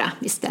kan göra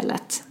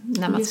istället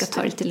när man ska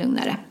ta det lite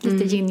lugnare.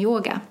 Lite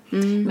yin-yoga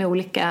med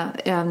olika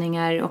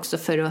övningar också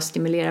för att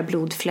stimulera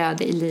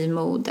blodflöde i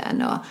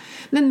livmodern.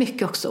 Men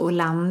mycket också att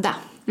landa.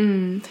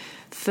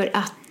 För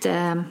att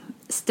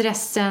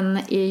stressen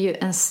är ju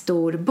en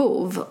stor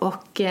bov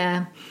och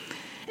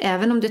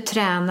även om du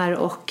tränar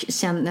och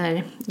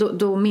känner,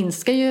 då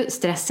minskar ju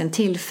stressen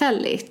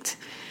tillfälligt.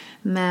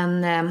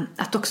 Men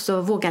att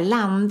också våga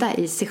landa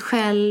i sig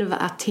själv,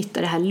 att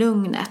hitta det här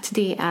lugnet,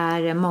 det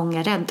är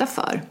många rädda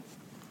för.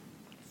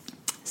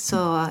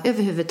 Så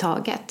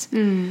överhuvudtaget.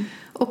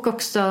 Och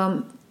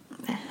också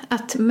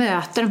att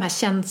möta de här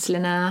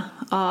känslorna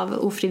av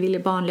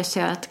ofrivillig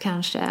barnlöshet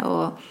kanske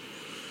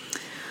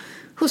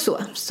och så,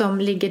 som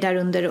ligger där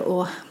under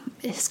och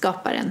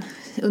skapar en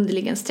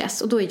underliggande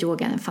stress. Och då är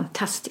yoga en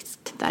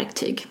fantastiskt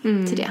verktyg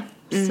till det.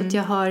 Så att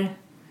jag har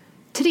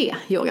 3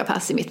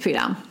 yogapass i mitt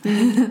program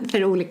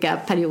för olika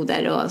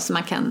perioder, och så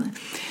man kan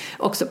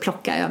också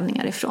plocka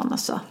övningar ifrån och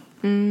så.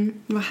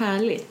 Vad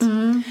härligt.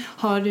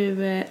 Har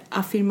du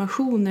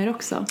affirmationer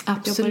också?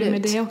 Absolut. Jobbar du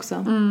med det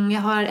också?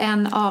 Jag har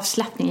en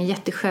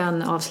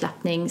jätteskön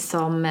avslappning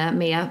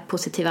med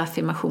positiva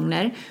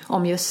affirmationer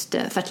om just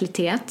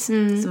fertilitet.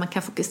 Så man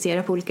kan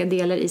fokusera på olika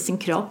delar i sin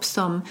kropp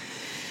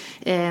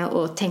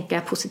och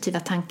tänka positiva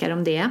tankar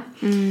om det.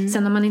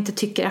 Sen om man inte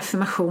tycker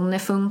affirmationer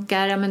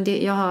funkar,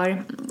 jag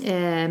har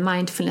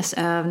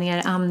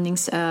mindfulnessövningar,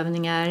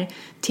 andningsövningar,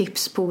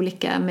 tips på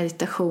olika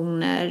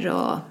meditationer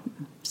och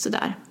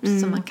sådär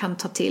som man kan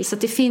ta till. Så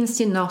att det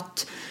finns ju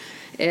något,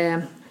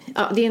 det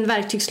är en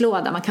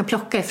verktygslåda man kan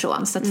plocka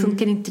ifrån, så att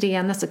funkar inte det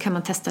ena så kan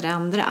man testa det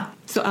andra.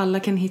 Så alla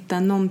kan hitta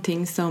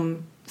någonting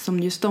som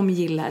just de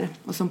gillar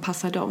och som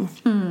passar dem.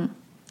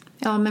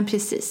 Ja, men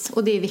precis.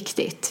 Och det är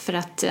viktigt, för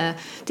att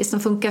det som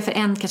funkar för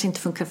en kanske inte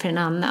funkar för en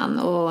annan.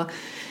 Och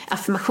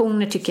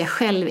affirmationer tycker jag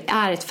själv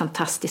är ett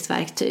fantastiskt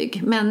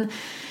verktyg. Men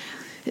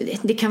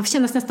det kan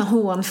kännas nästan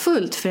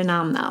hånfullt för en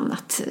annan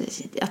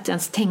att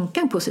ens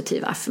tänka en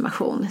positiv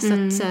affirmation. Så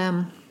att,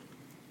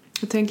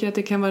 jag tänker att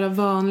det kan vara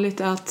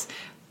vanligt att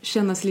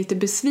känna sig lite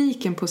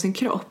besviken på sin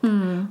kropp.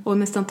 Och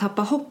nästan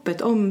tappa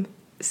hoppet om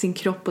sin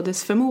kropp och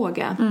dess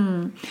förmåga.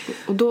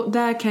 Och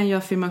där kan ju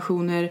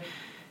affirmationer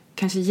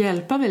kanske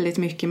hjälpa väldigt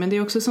mycket, men det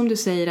är också som du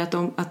säger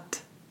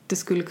att det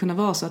skulle kunna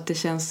vara så att det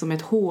känns som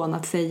ett hån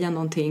att säga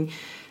någonting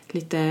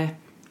lite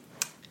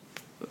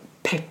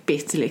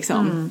peppigt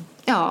liksom.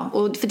 Ja,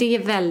 och för det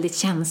är väldigt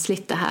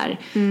känsligt det här.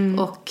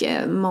 Och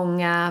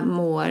många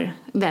mår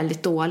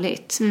väldigt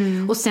dåligt.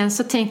 Och sen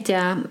så tänkte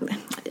jag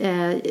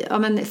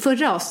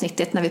förra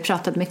avsnittet när vi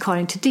pratade med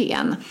Karin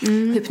Thydén,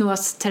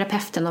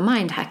 hypnosterapeuten och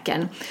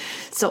mindhackern,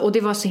 och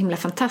det var så himla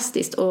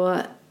fantastiskt. Och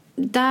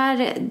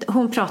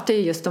hon pratar ju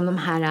just om de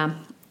här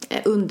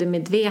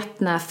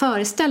undermedvetna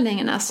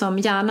föreställningarna som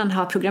hjärnan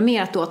har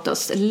programmerat åt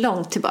oss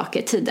långt tillbaka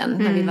i tiden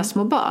när vi var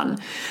små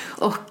barn.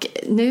 Och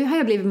nu har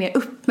jag blivit mer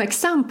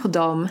uppmärksam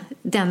på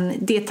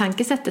det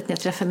tankesättet när jag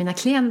träffar mina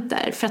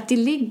klienter. För att det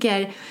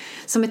ligger,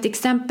 som ett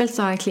exempel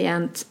så har jag en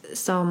klient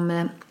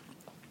som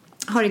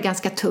har det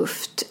ganska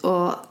tufft,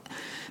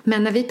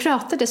 men när vi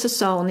pratade så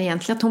sa hon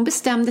egentligen att hon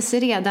bestämde sig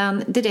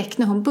redan direkt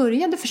när hon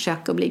började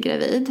försöka att bli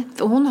gravid.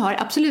 Och hon har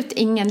absolut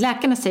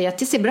läkarna säger att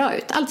det ser bra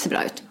ut, allt ser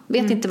bra ut.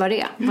 Vet inte vad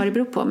det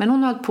beror på, men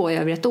hon har hållit på i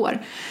över 1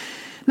 år.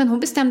 Men hon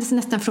bestämde sig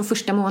nästan från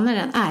första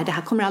månaden, det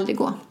här kommer aldrig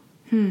gå.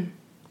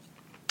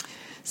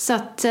 Så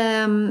att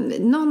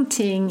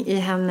någonting i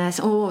hennes,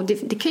 och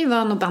det kan ju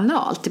vara något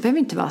banalt, det behöver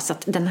inte vara så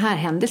att den här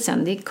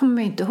händelsen, det kommer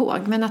man ju inte ihåg,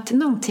 men att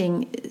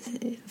någonting,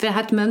 för det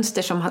här är ett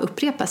mönster som har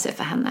upprepat sig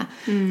för henne,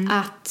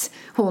 att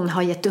hon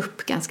har gett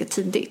upp ganska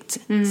tidigt.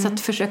 Så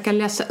att försöka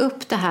lösa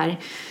upp det här,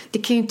 det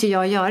kan ju inte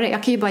jag göra,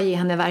 jag kan ju bara ge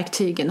henne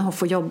verktygen och hon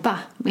får jobba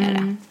med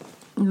det.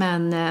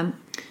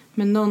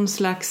 Men någon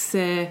slags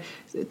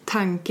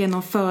tanken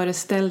och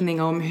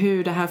föreställning om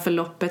hur det här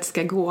förloppet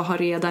ska gå har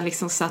redan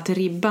liksom satt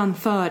ribban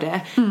för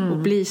det och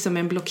blir som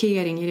en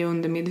blockering i det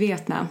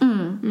undermedvetna.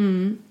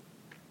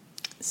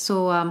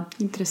 Så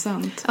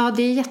intressant. Ja,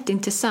 det är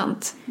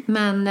jätteintressant.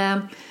 Men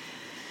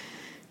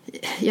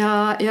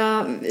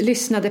jag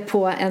lyssnade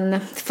på en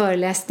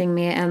föreläsning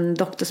med en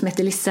doktor som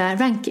heter Lisa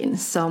Rankin,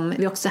 som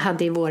vi också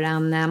hade i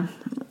våran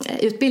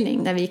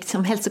utbildning när vi gick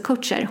som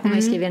hälsocoacher. Hon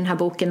har skrivit den här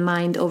boken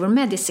Mind Over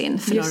Medicine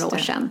för några år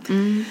sedan.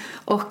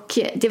 Och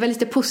det var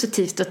lite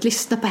positivt att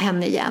lyssna på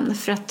henne igen.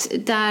 För att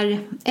där,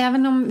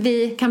 även om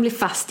vi kan bli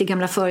fast i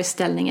gamla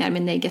föreställningar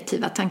med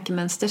negativa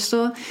tankemönster,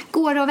 så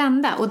går det att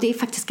vända. Och det är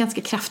faktiskt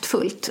ganska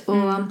kraftfullt.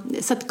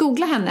 Så att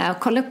googla henne och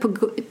kolla upp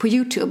på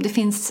YouTube. Det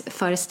finns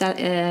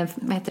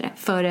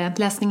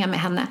föreläsningar med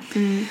henne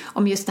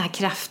om just den här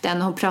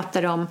kraften. Hon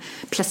pratar om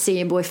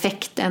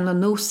placeboeffekten och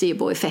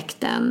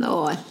noceboeffekten.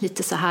 Och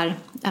lite så här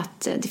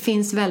att det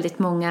finns väldigt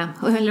många,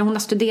 eller hon har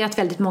studerat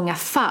väldigt många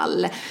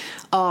fall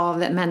av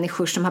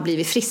människor som har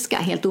blivit friska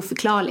helt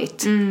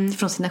oförklarligt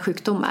från sina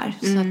sjukdomar.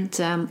 Så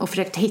att, och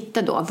försökt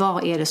hitta då,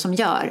 vad är det som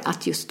gör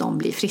att just de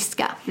blir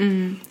friska.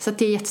 Så att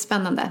det är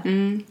jättespännande.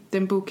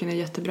 Den boken är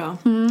jättebra.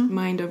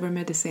 Mind Over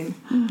Medicine,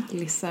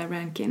 Lissa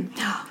Rankin.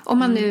 Om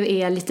man nu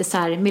är lite så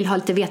här, vill ha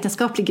lite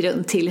vetenskaplig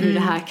grund till hur det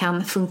här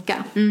kan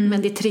funka.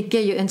 Men det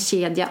triggar ju en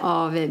kedja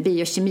av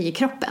biokemi i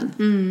kroppen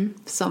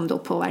som då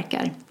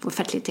påverkar vår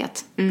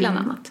fertilitet bland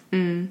annat.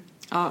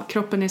 Ja,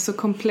 kroppen är så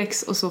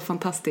komplex och så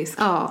fantastisk.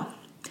 Ja.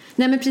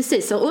 Nej men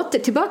precis, och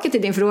tillbaka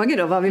till din fråga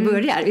då, var vi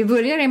börjar. Vi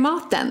börjar i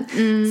maten.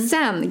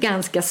 Sen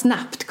ganska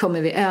snabbt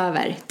kommer vi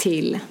över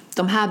till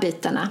de här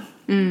bitarna.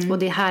 Och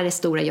det här är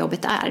stora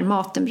jobbet är.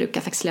 Maten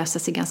brukar faktiskt lösa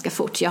sig ganska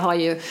fort. Jag har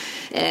ju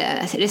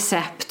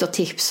recept och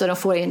tips och de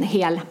får en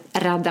hel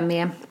radda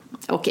med,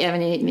 och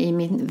även i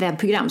min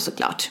webbprogram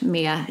såklart,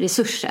 med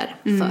resurser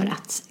för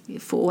att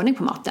få ordning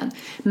på maten.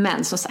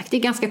 Men som sagt, det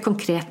är ganska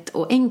konkret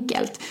och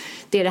enkelt.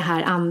 Det är det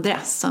här andra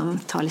som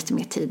tar lite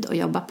mer tid att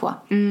jobba på.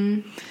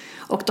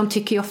 Och de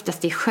tycker ju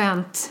oftast det är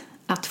skönt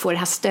att få det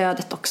här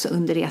stödet också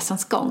under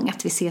resans gång.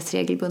 Att vi ses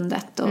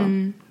regelbundet och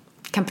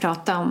kan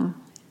prata om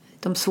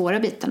de svåra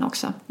bitarna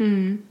också.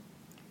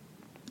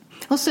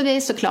 Och så det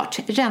är såklart,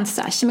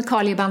 rensa,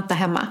 kemikaliebanta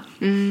hemma.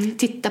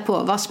 Titta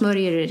på, vad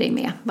smörjer du dig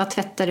med? Vad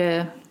tvättar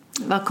du?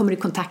 Vad kommer du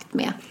i kontakt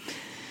med?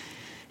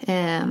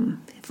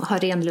 Ha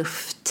ren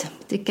luft,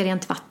 dricka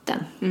rent vatten.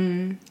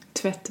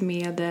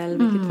 Tvättmedel,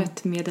 vilket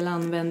tvättmedel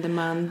använder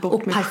man? Bort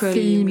och med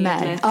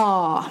parfymer.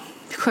 Ja,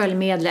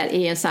 sköljmedel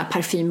är en sån här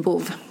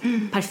parfymbov.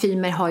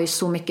 Parfymer har ju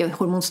så mycket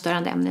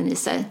hormonstörande ämnen i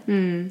sig.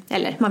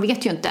 Eller, man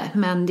vet ju inte,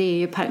 men det är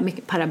ju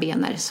mycket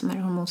parabener som är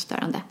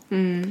hormonstörande.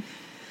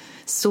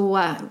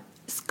 Så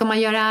ska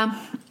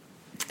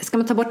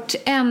man ta bort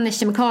en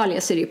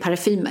kemikalie så är det ju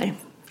parfymer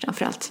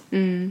framförallt.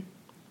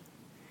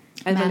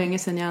 Det var länge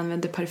sedan jag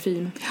använde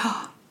parfym.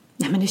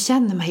 Ja, men nu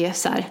känner man ju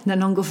så här när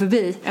någon går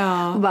förbi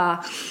och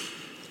bara...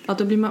 Ja,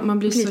 då blir man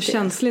blir så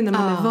känslig när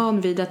man är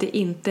van vid att det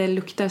inte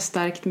luktar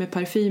starkt med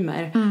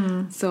parfymer.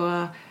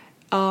 Så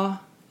ja,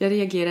 jag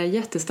reagerar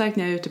jättestarkt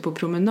när jag är ute på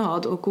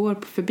promenad och går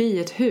förbi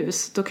ett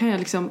hus. Då kan jag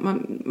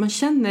liksom, man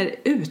känner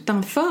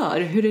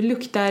utanför hur det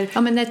luktar.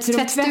 Ja, men ett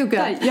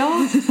tvättstuga.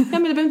 Ja, men det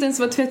behöver inte ens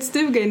vara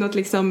tvättstuga i något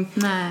liksom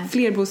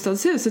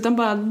flerbostadshus, utan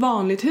bara ett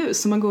vanligt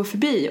hus som man går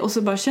förbi. Och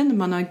så bara känner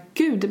man,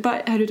 gud,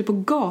 bara här ute på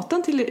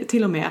gatan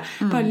till och med,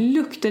 bara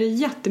luktar det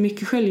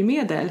jättemycket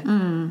sköljmedel.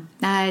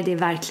 Nej, det är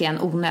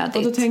verkligen onödigt.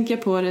 Och då tänker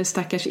jag på det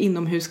stackars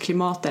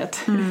inomhusklimatet.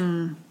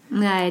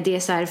 Nej, det är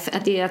så här,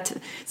 det är att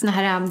såna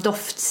här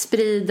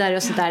doftspridare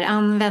och sådär,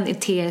 använd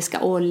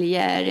eteriska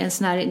oljor, en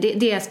sån här,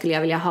 det skulle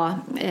jag vilja ha,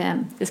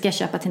 det ska jag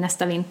köpa till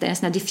nästa vinter, en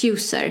sån här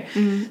diffuser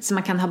så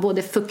man kan ha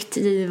både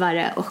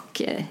fuktgivare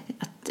och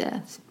att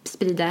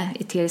sprida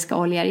eteriska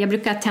oljor. Jag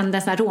brukar tända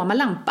en sån här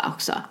aromalampa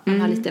också.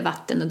 Man har lite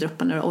vatten och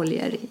droppa några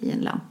oljor i en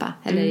lampa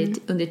eller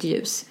under ett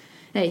ljus.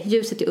 Nej,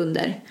 ljuset är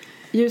under.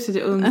 Ljuset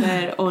är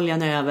under,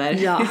 oljan är över.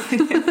 Ja.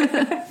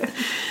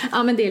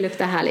 Ja, men det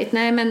luktar härligt.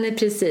 Nej, men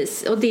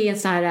precis. Och det är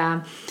så här...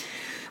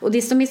 Och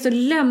det som är så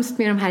lömst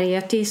med de här är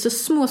att det är så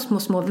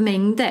små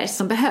mängder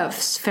som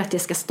behövs för att det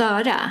ska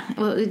störa.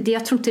 Och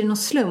jag tror inte det är någon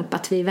slump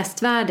att vi i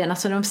västvärlden,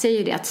 alltså de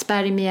säger det att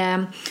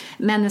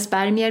männens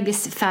spermier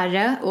blir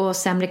färre och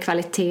sämre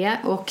kvalitet,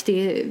 och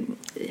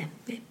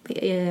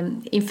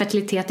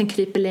infertiliteten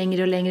kryper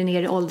längre och längre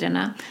ner i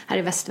åldrarna här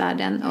i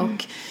västvärlden.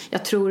 Och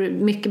jag tror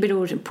mycket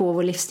beror på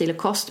vår livsstil och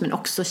kost, men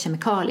också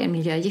kemikalier,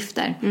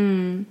 miljögifter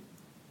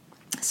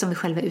som vi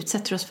själva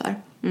utsätter oss för.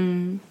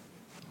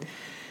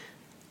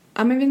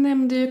 Ja, men vi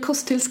nämnde ju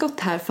kosttillskott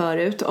här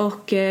förut,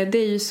 och det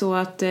är ju så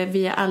att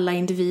vi är alla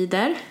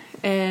individer.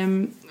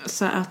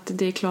 Så att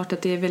det är klart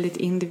att det är väldigt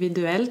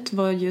individuellt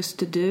vad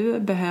just du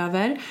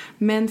behöver.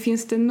 Men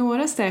finns det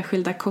några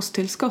särskilda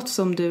kosttillskott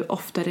som du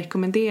ofta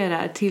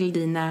rekommenderar till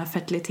dina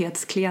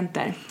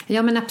fertilitetsklienter?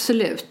 Ja, men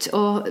absolut.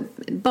 Och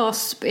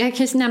jag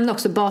kan nämna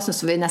också basen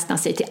som vi nästan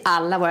säger till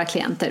alla våra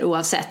klienter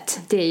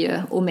oavsett. Det är ju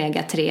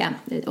omega-3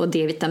 och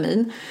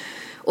D-vitamin.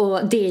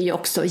 Och det är ju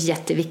också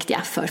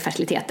jätteviktiga för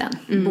fertiliteten.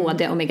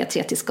 Både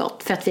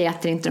omega-3-tillskott. För att vi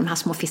äter inte de här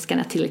små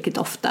fiskarna tillräckligt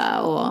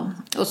ofta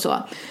och så.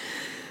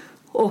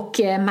 Och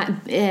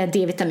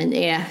D-vitamin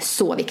är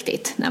så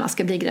viktigt när man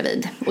ska bli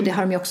gravid. Och det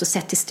har de ju också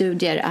sett i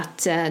studier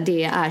att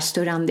det är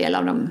större andel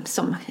av de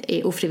som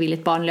är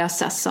ofrivilligt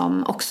barnlösa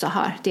som också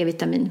har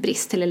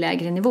D-vitaminbrist eller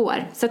lägre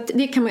nivåer. Så att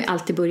det kan man ju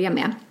alltid börja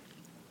med.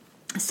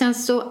 Sen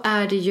så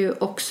är det ju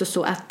också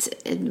så att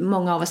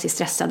många av oss är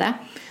stressade.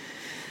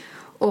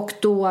 Och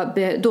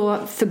då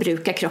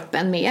förbrukar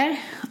kroppen mer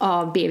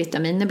av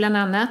B-vitaminer, bland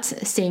annat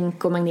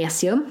zink och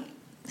magnesium.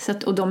 Så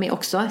att, och de är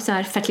också så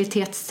här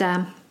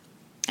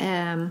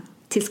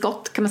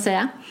fertilitetstillskott kan man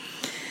säga.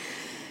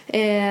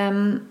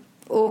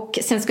 Och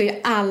sen ska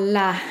ju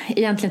alla,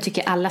 egentligen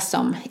tycker alla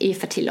som är i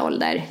fertil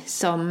ålder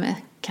som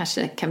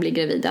kanske kan bli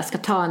gravida ska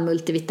ta en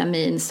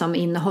multivitamin som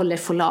innehåller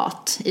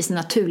folat i sin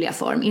naturliga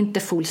form. Inte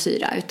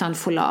folsyra utan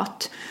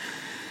folat.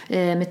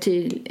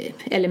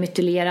 Eller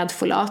metylerad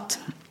folat.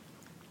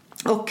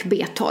 Och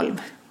B12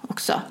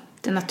 också,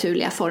 den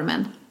naturliga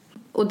formen.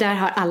 Och där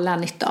har alla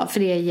nytta av, för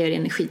det ger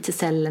energi till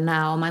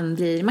cellerna och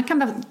man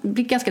kan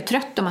bli ganska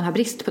trött om man har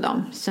brist på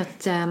dem. Så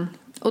att,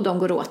 och de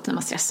går åt när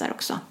man stressar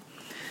också.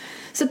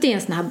 Så det är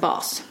en sån här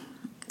bas.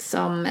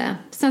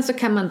 Sen så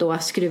kan man då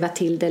skruva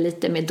till det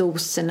lite med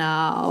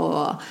doserna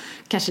och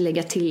kanske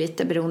lägga till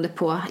lite beroende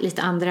på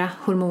lite andra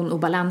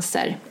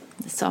hormonobalanser.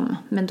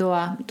 Men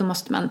då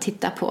måste man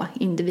titta på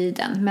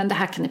individen. Men det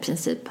här kan i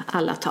princip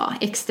alla ta.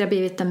 Extra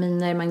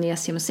B-vitaminer,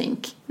 magnesium och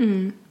zink.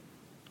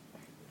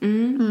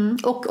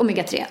 Och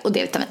omega-3 och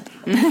D-vitamin.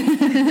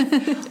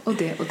 Och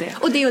det.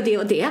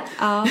 Och det.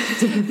 Ja.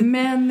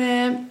 Men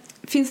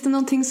finns det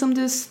någonting som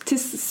du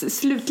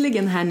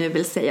slutligen här nu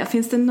vill säga?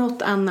 Finns det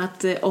något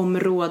annat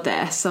område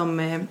som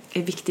är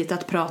viktigt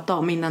att prata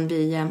om innan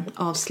vi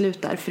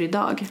avslutar för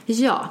idag?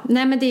 Ja,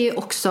 men det är ju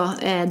också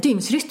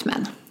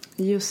dygnsrytmen.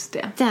 Just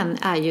det. Den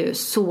är ju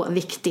så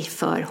viktig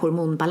för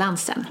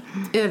hormonbalansen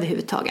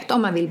överhuvudtaget.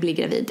 Om man vill bli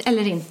gravid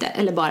eller inte,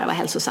 eller bara vara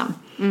hälsosam.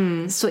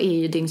 Så är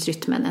ju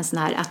dygnsrytmen en sån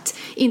här att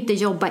inte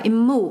jobba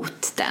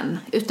emot den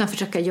utan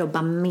försöka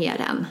jobba med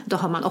den. Då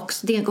har man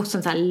också, det är också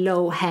en sån här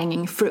low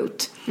hanging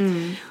fruit.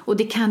 Och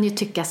det kan ju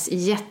tyckas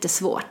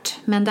jättesvårt.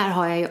 Men där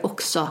har jag ju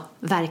också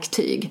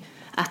verktyg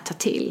att ta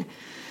till.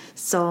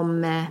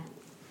 Som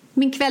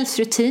min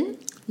kvällsrutin.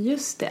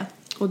 Just det.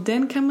 Och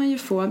den kan man ju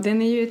få,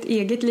 den är ju ett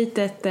eget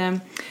litet en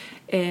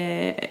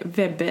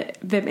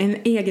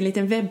egen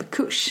liten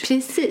webbkurs.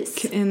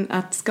 Precis.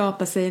 Att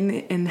skapa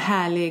sig en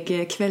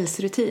härlig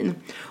kvällsrutin.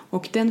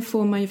 Och den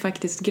får man ju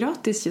faktiskt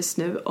gratis just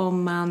nu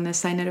om man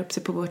signar upp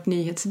sig på vårt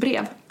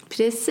nyhetsbrev.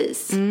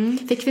 Precis.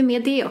 Fick vi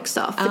med det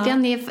också.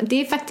 För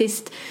det är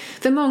faktiskt,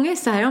 för många är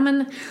så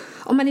här,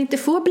 om man inte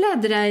får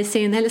bläddra i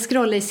sin eller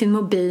scrolla i sin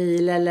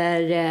mobil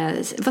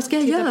eller vad ska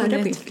jag göra? På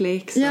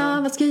Netflix.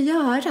 Ja, vad ska jag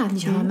göra?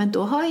 Ja, men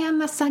då har jag en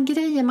massa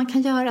grejer man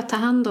kan göra. Ta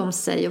hand om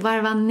sig och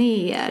varva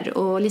ner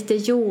och lite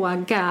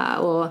yoga.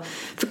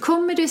 För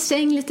kommer du i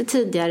säng lite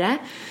tidigare,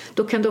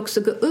 då kan du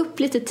också gå upp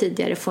lite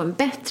tidigare och få en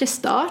bättre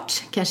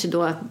start. Kanske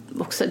då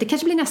också, det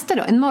kanske blir nästa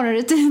då, en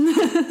morgonrutin.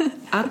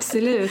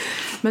 Absolut.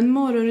 Men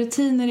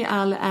morgonrutiner i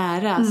all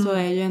ära så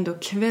är ju ändå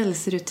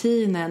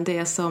kvällsrutinen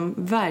det som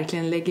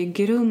verkligen lägger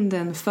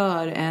grunden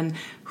för en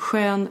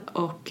skön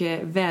och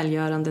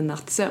välgörande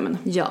nattsömn.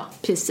 Ja,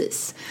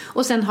 precis.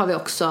 Och sen har vi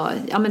också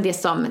men det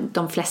som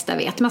de flesta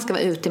vet. Man ska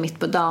vara ute mitt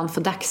på dagen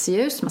för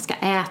dagsljus. Man ska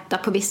äta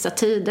på vissa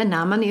tider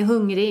när man är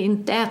hungrig.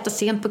 Inte äta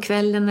sent på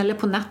kvällen eller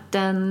på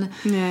natten.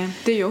 Nej,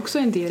 det är ju också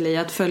en del i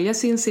att följa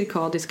sin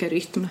cirkadiska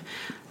rytm.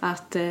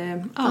 Att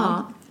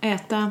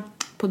äta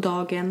på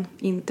dagen,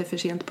 inte för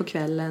sent på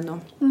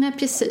kvällen. Nej,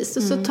 precis.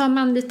 Och så tar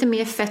man lite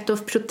mer fett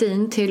och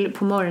protein till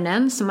på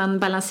morgonen så man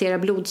balanserar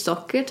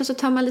blodsockret. Och så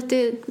tar man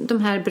lite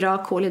de här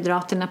bra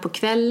kolhydraterna på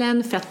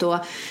kvällen för att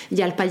då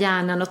hjälpa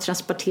hjärnan att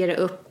transportera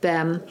upp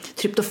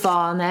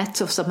tryptofanet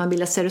så att man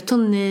bildar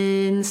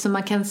serotonin, så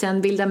man kan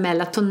sen bilda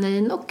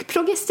melatonin och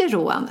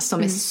progesteron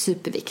som är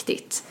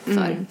superviktigt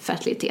för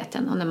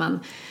fertiliteten och när man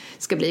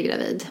ska bli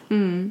gravid.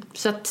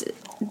 Så att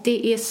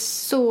det är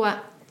så...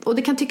 Och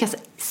det kan tyckas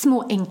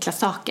små enkla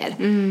saker,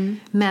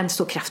 men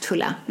så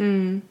kraftfulla.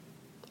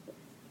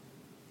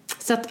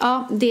 Så att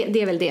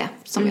det är väl det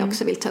som jag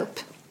också vill ta upp.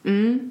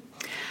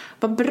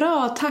 Vad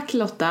bra, tack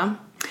Lotta.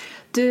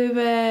 Du,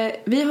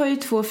 vi har ju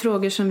 2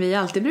 frågor som vi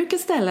alltid brukar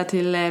ställa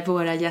till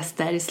våra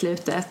gäster i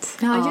slutet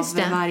av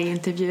varje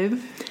intervju.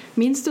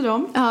 Minns du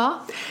dem?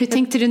 Ja, hur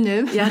tänkte du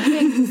nu? Jag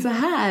tänkte så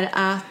här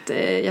att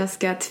jag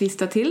ska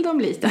twista till dem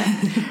lite.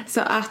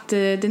 Så att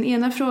den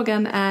ena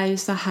frågan är ju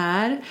så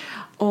här: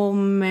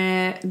 om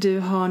du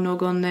har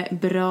någon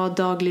bra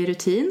daglig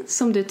rutin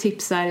som du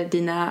tipsar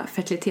dina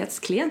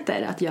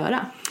fertilitetsklienter att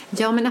göra.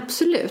 Ja, men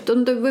absolut.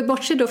 Om du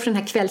bortser då från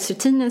den här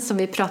kvällsrutinen som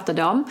vi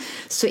pratade om,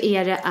 så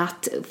är det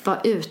att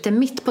vara ute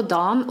mitt på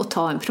dagen och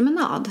ta en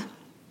promenad.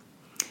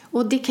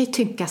 Och det kan ju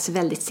tyckas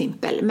väldigt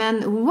simpel,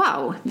 men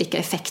wow, vilka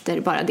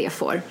effekter bara det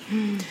får.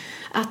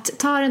 Att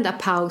ta den där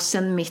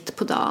pausen mitt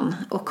på dagen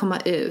och komma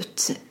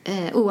ut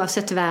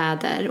oavsett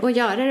väder och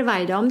göra det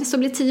varje dag. Om det så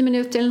blir 10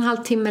 minuter, en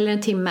halvtimme eller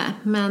en timme.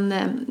 Men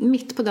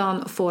mitt på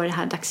dagen och få det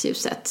här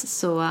dagsljuset.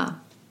 Så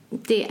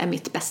det är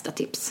mitt bästa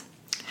tips.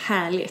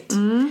 Härligt.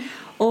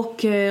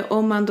 Och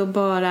om man då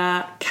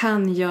bara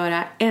kan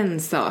göra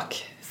en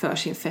sak för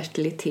sin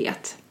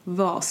fertilitet,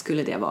 vad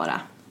skulle det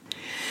vara?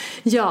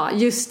 Ja,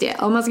 just det.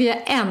 Om man ska göra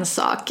en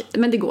sak,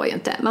 men det går ju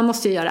inte. Man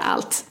måste ju göra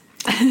allt.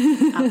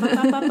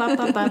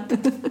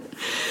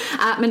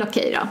 Men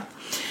okej då.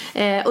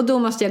 Och då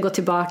måste jag gå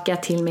tillbaka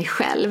till mig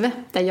själv,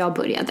 där jag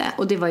började.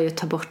 Och det var ju att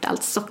ta bort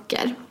allt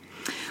socker.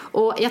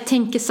 Och jag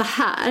tänker så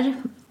här: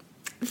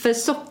 För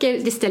socker,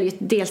 det ställer ju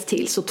dels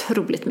till så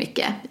otroligt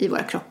mycket i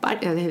våra kroppar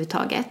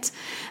överhuvudtaget.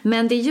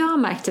 Men det jag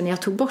märkte när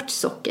jag tog bort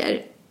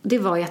socker, det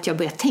var ju att jag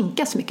började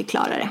tänka så mycket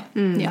klarare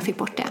när jag fick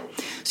bort det.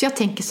 Så jag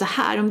tänker så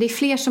här, om det är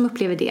fler som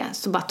upplever det,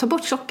 så bara ta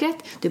bort sockret,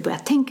 du börjar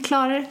tänka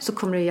klarare, så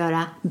kommer du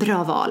göra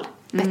bra val,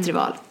 bättre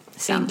val.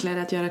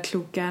 Enklare att göra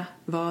kloka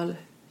val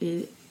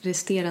i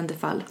resterande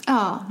fall.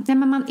 Ja, nej,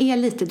 men man är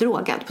lite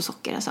drogad på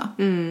socker alltså.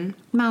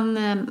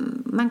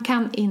 Man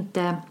kan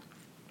inte...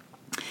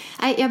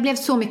 Nej, jag blev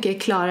så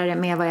mycket klarare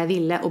med vad jag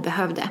ville och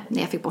behövde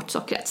när jag fick bort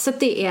sockret. Så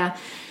det är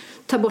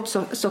ta bort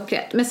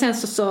sockret. Men sen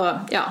så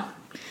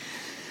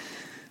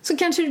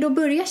kanske du då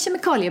börjar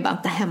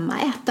kemikaliebanta hemma,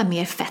 äta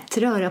mer fett,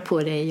 röra på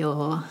dig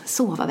och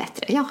sova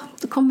bättre. Ja,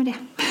 då kommer det.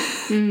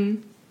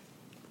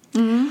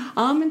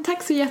 Ja, men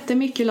tack så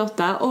jättemycket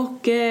Lotta.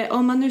 Och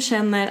om man nu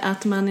känner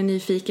att man är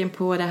nyfiken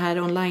på det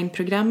här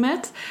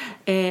onlineprogrammet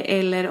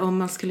eller om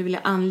man skulle vilja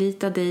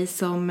anlita dig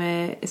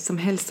som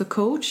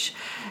hälsocoach,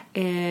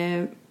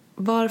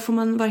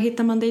 var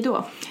hittar man dig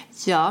då?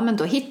 Ja, men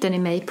då hittar ni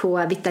mig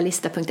på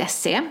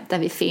vitalista.se där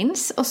vi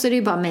finns. Och så är det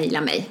ju bara att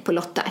mejla mig på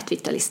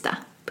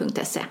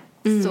lotta@vitalista.se.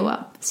 Så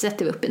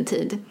sätter vi upp en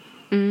tid.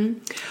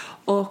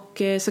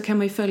 Och så kan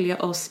man ju följa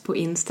oss på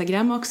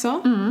Instagram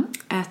också.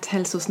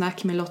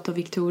 @hälsosnack med Lotta och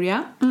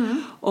Victoria.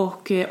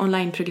 Och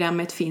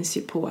onlineprogrammet finns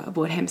ju på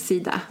vår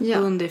hemsida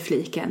under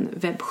fliken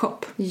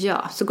webbshop.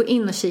 Ja, så gå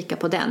in och kika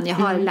på den. Jag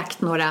har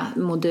lagt några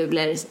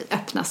moduler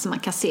öppna så man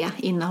kan se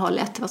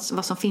innehållet,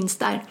 vad som finns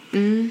där.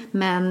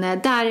 Men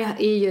där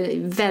är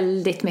ju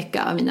väldigt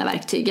mycket av mina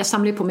verktyg. Jag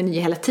samlar ju på mig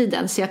nya hela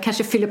tiden, så jag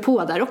kanske fyller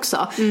på där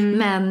också.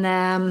 Men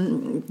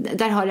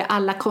där har det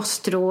alla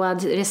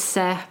kostråd,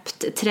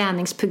 recept,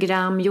 träningsprogram,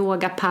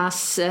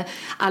 yogapass,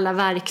 alla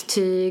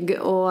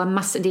verktyg och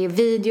massor. Det är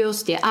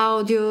videos, det är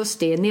audios,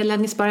 det är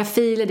nedladdningsbara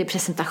filer, det är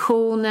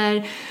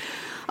presentationer.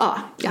 Ja,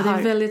 det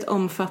är väldigt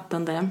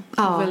omfattande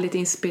och väldigt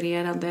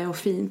inspirerande och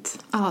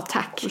fint. Ja,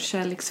 tack. Och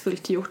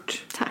kärleksfullt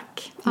gjort.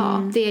 Tack.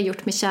 Ja, det är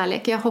gjort med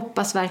kärlek. Jag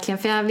hoppas verkligen,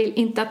 för jag vill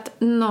inte att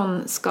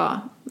någon ska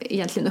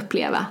egentligen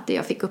uppleva det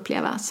jag fick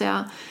uppleva. Så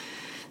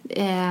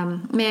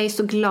men jag är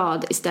så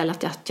glad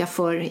istället att jag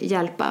får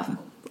hjälpa.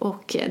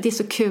 Och det är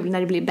så kul när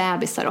det blir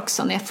bebisar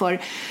också, när jag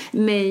får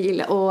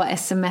mejl och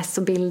sms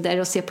och bilder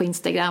och ser på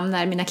Instagram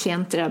när mina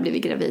klienter har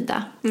blivit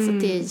gravida. Så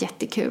det är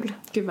jättekul.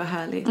 Gud vad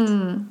härligt.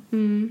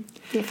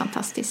 Det är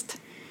fantastiskt.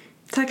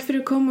 Tack för att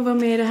du kom och var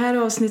med i det här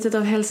avsnittet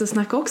av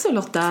Hälsosnack också,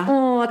 Lotta.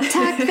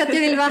 Tack för att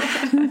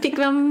jag fick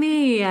vara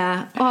med.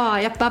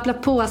 Jag babblar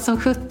på som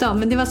 17,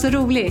 men det var så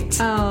roligt.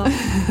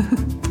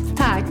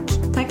 Tack.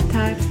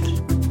 Tack.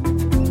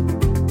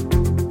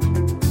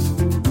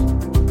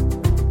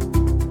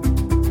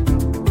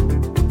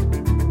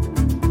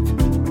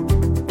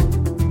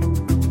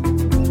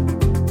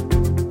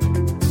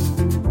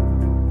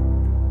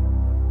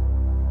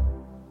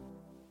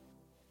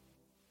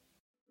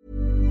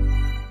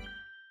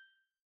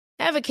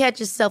 Ever catch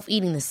yourself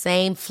eating the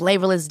same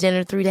flavorless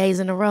dinner 3 days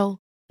in a row?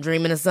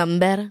 Dreaming of something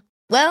better?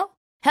 Well,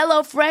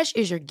 HelloFresh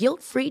is your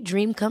guilt-free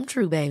dream come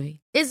true, baby.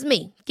 It's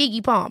me,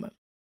 Keke Palmer.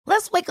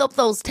 Let's wake up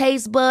those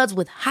taste buds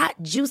with hot,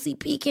 juicy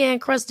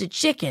pecan-crusted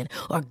chicken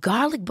or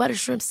garlic butter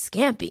shrimp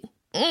scampi.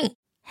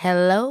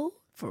 Hello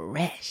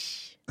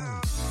Fresh.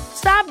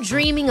 Stop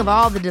dreaming of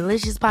all the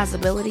delicious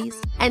possibilities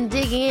and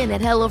dig in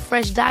at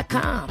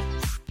HelloFresh.com.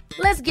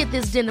 Let's get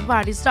this dinner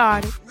party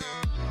started.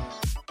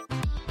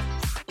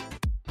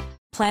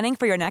 Planning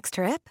for your next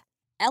trip?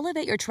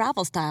 Elevate your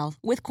travel style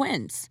with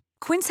Quince.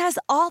 Quince has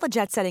all the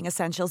jet-setting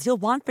essentials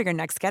you'll want for your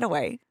next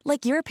getaway,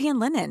 like European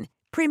linen,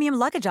 premium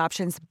luggage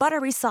options,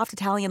 buttery soft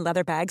Italian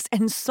leather bags,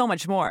 and so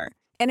much more.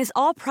 And is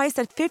all priced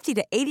at 50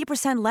 to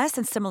 80% less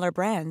than similar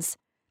brands.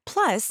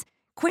 Plus,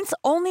 Quince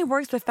only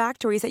works with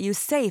factories that use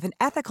safe and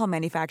ethical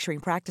manufacturing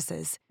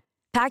practices.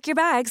 Pack your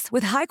bags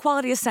with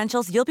high-quality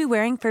essentials you'll be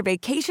wearing for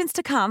vacations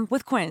to come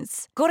with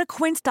Quince. Go to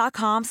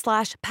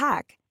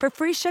quince.com/pack for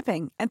free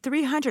shipping and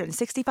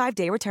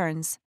 365-day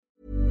returns.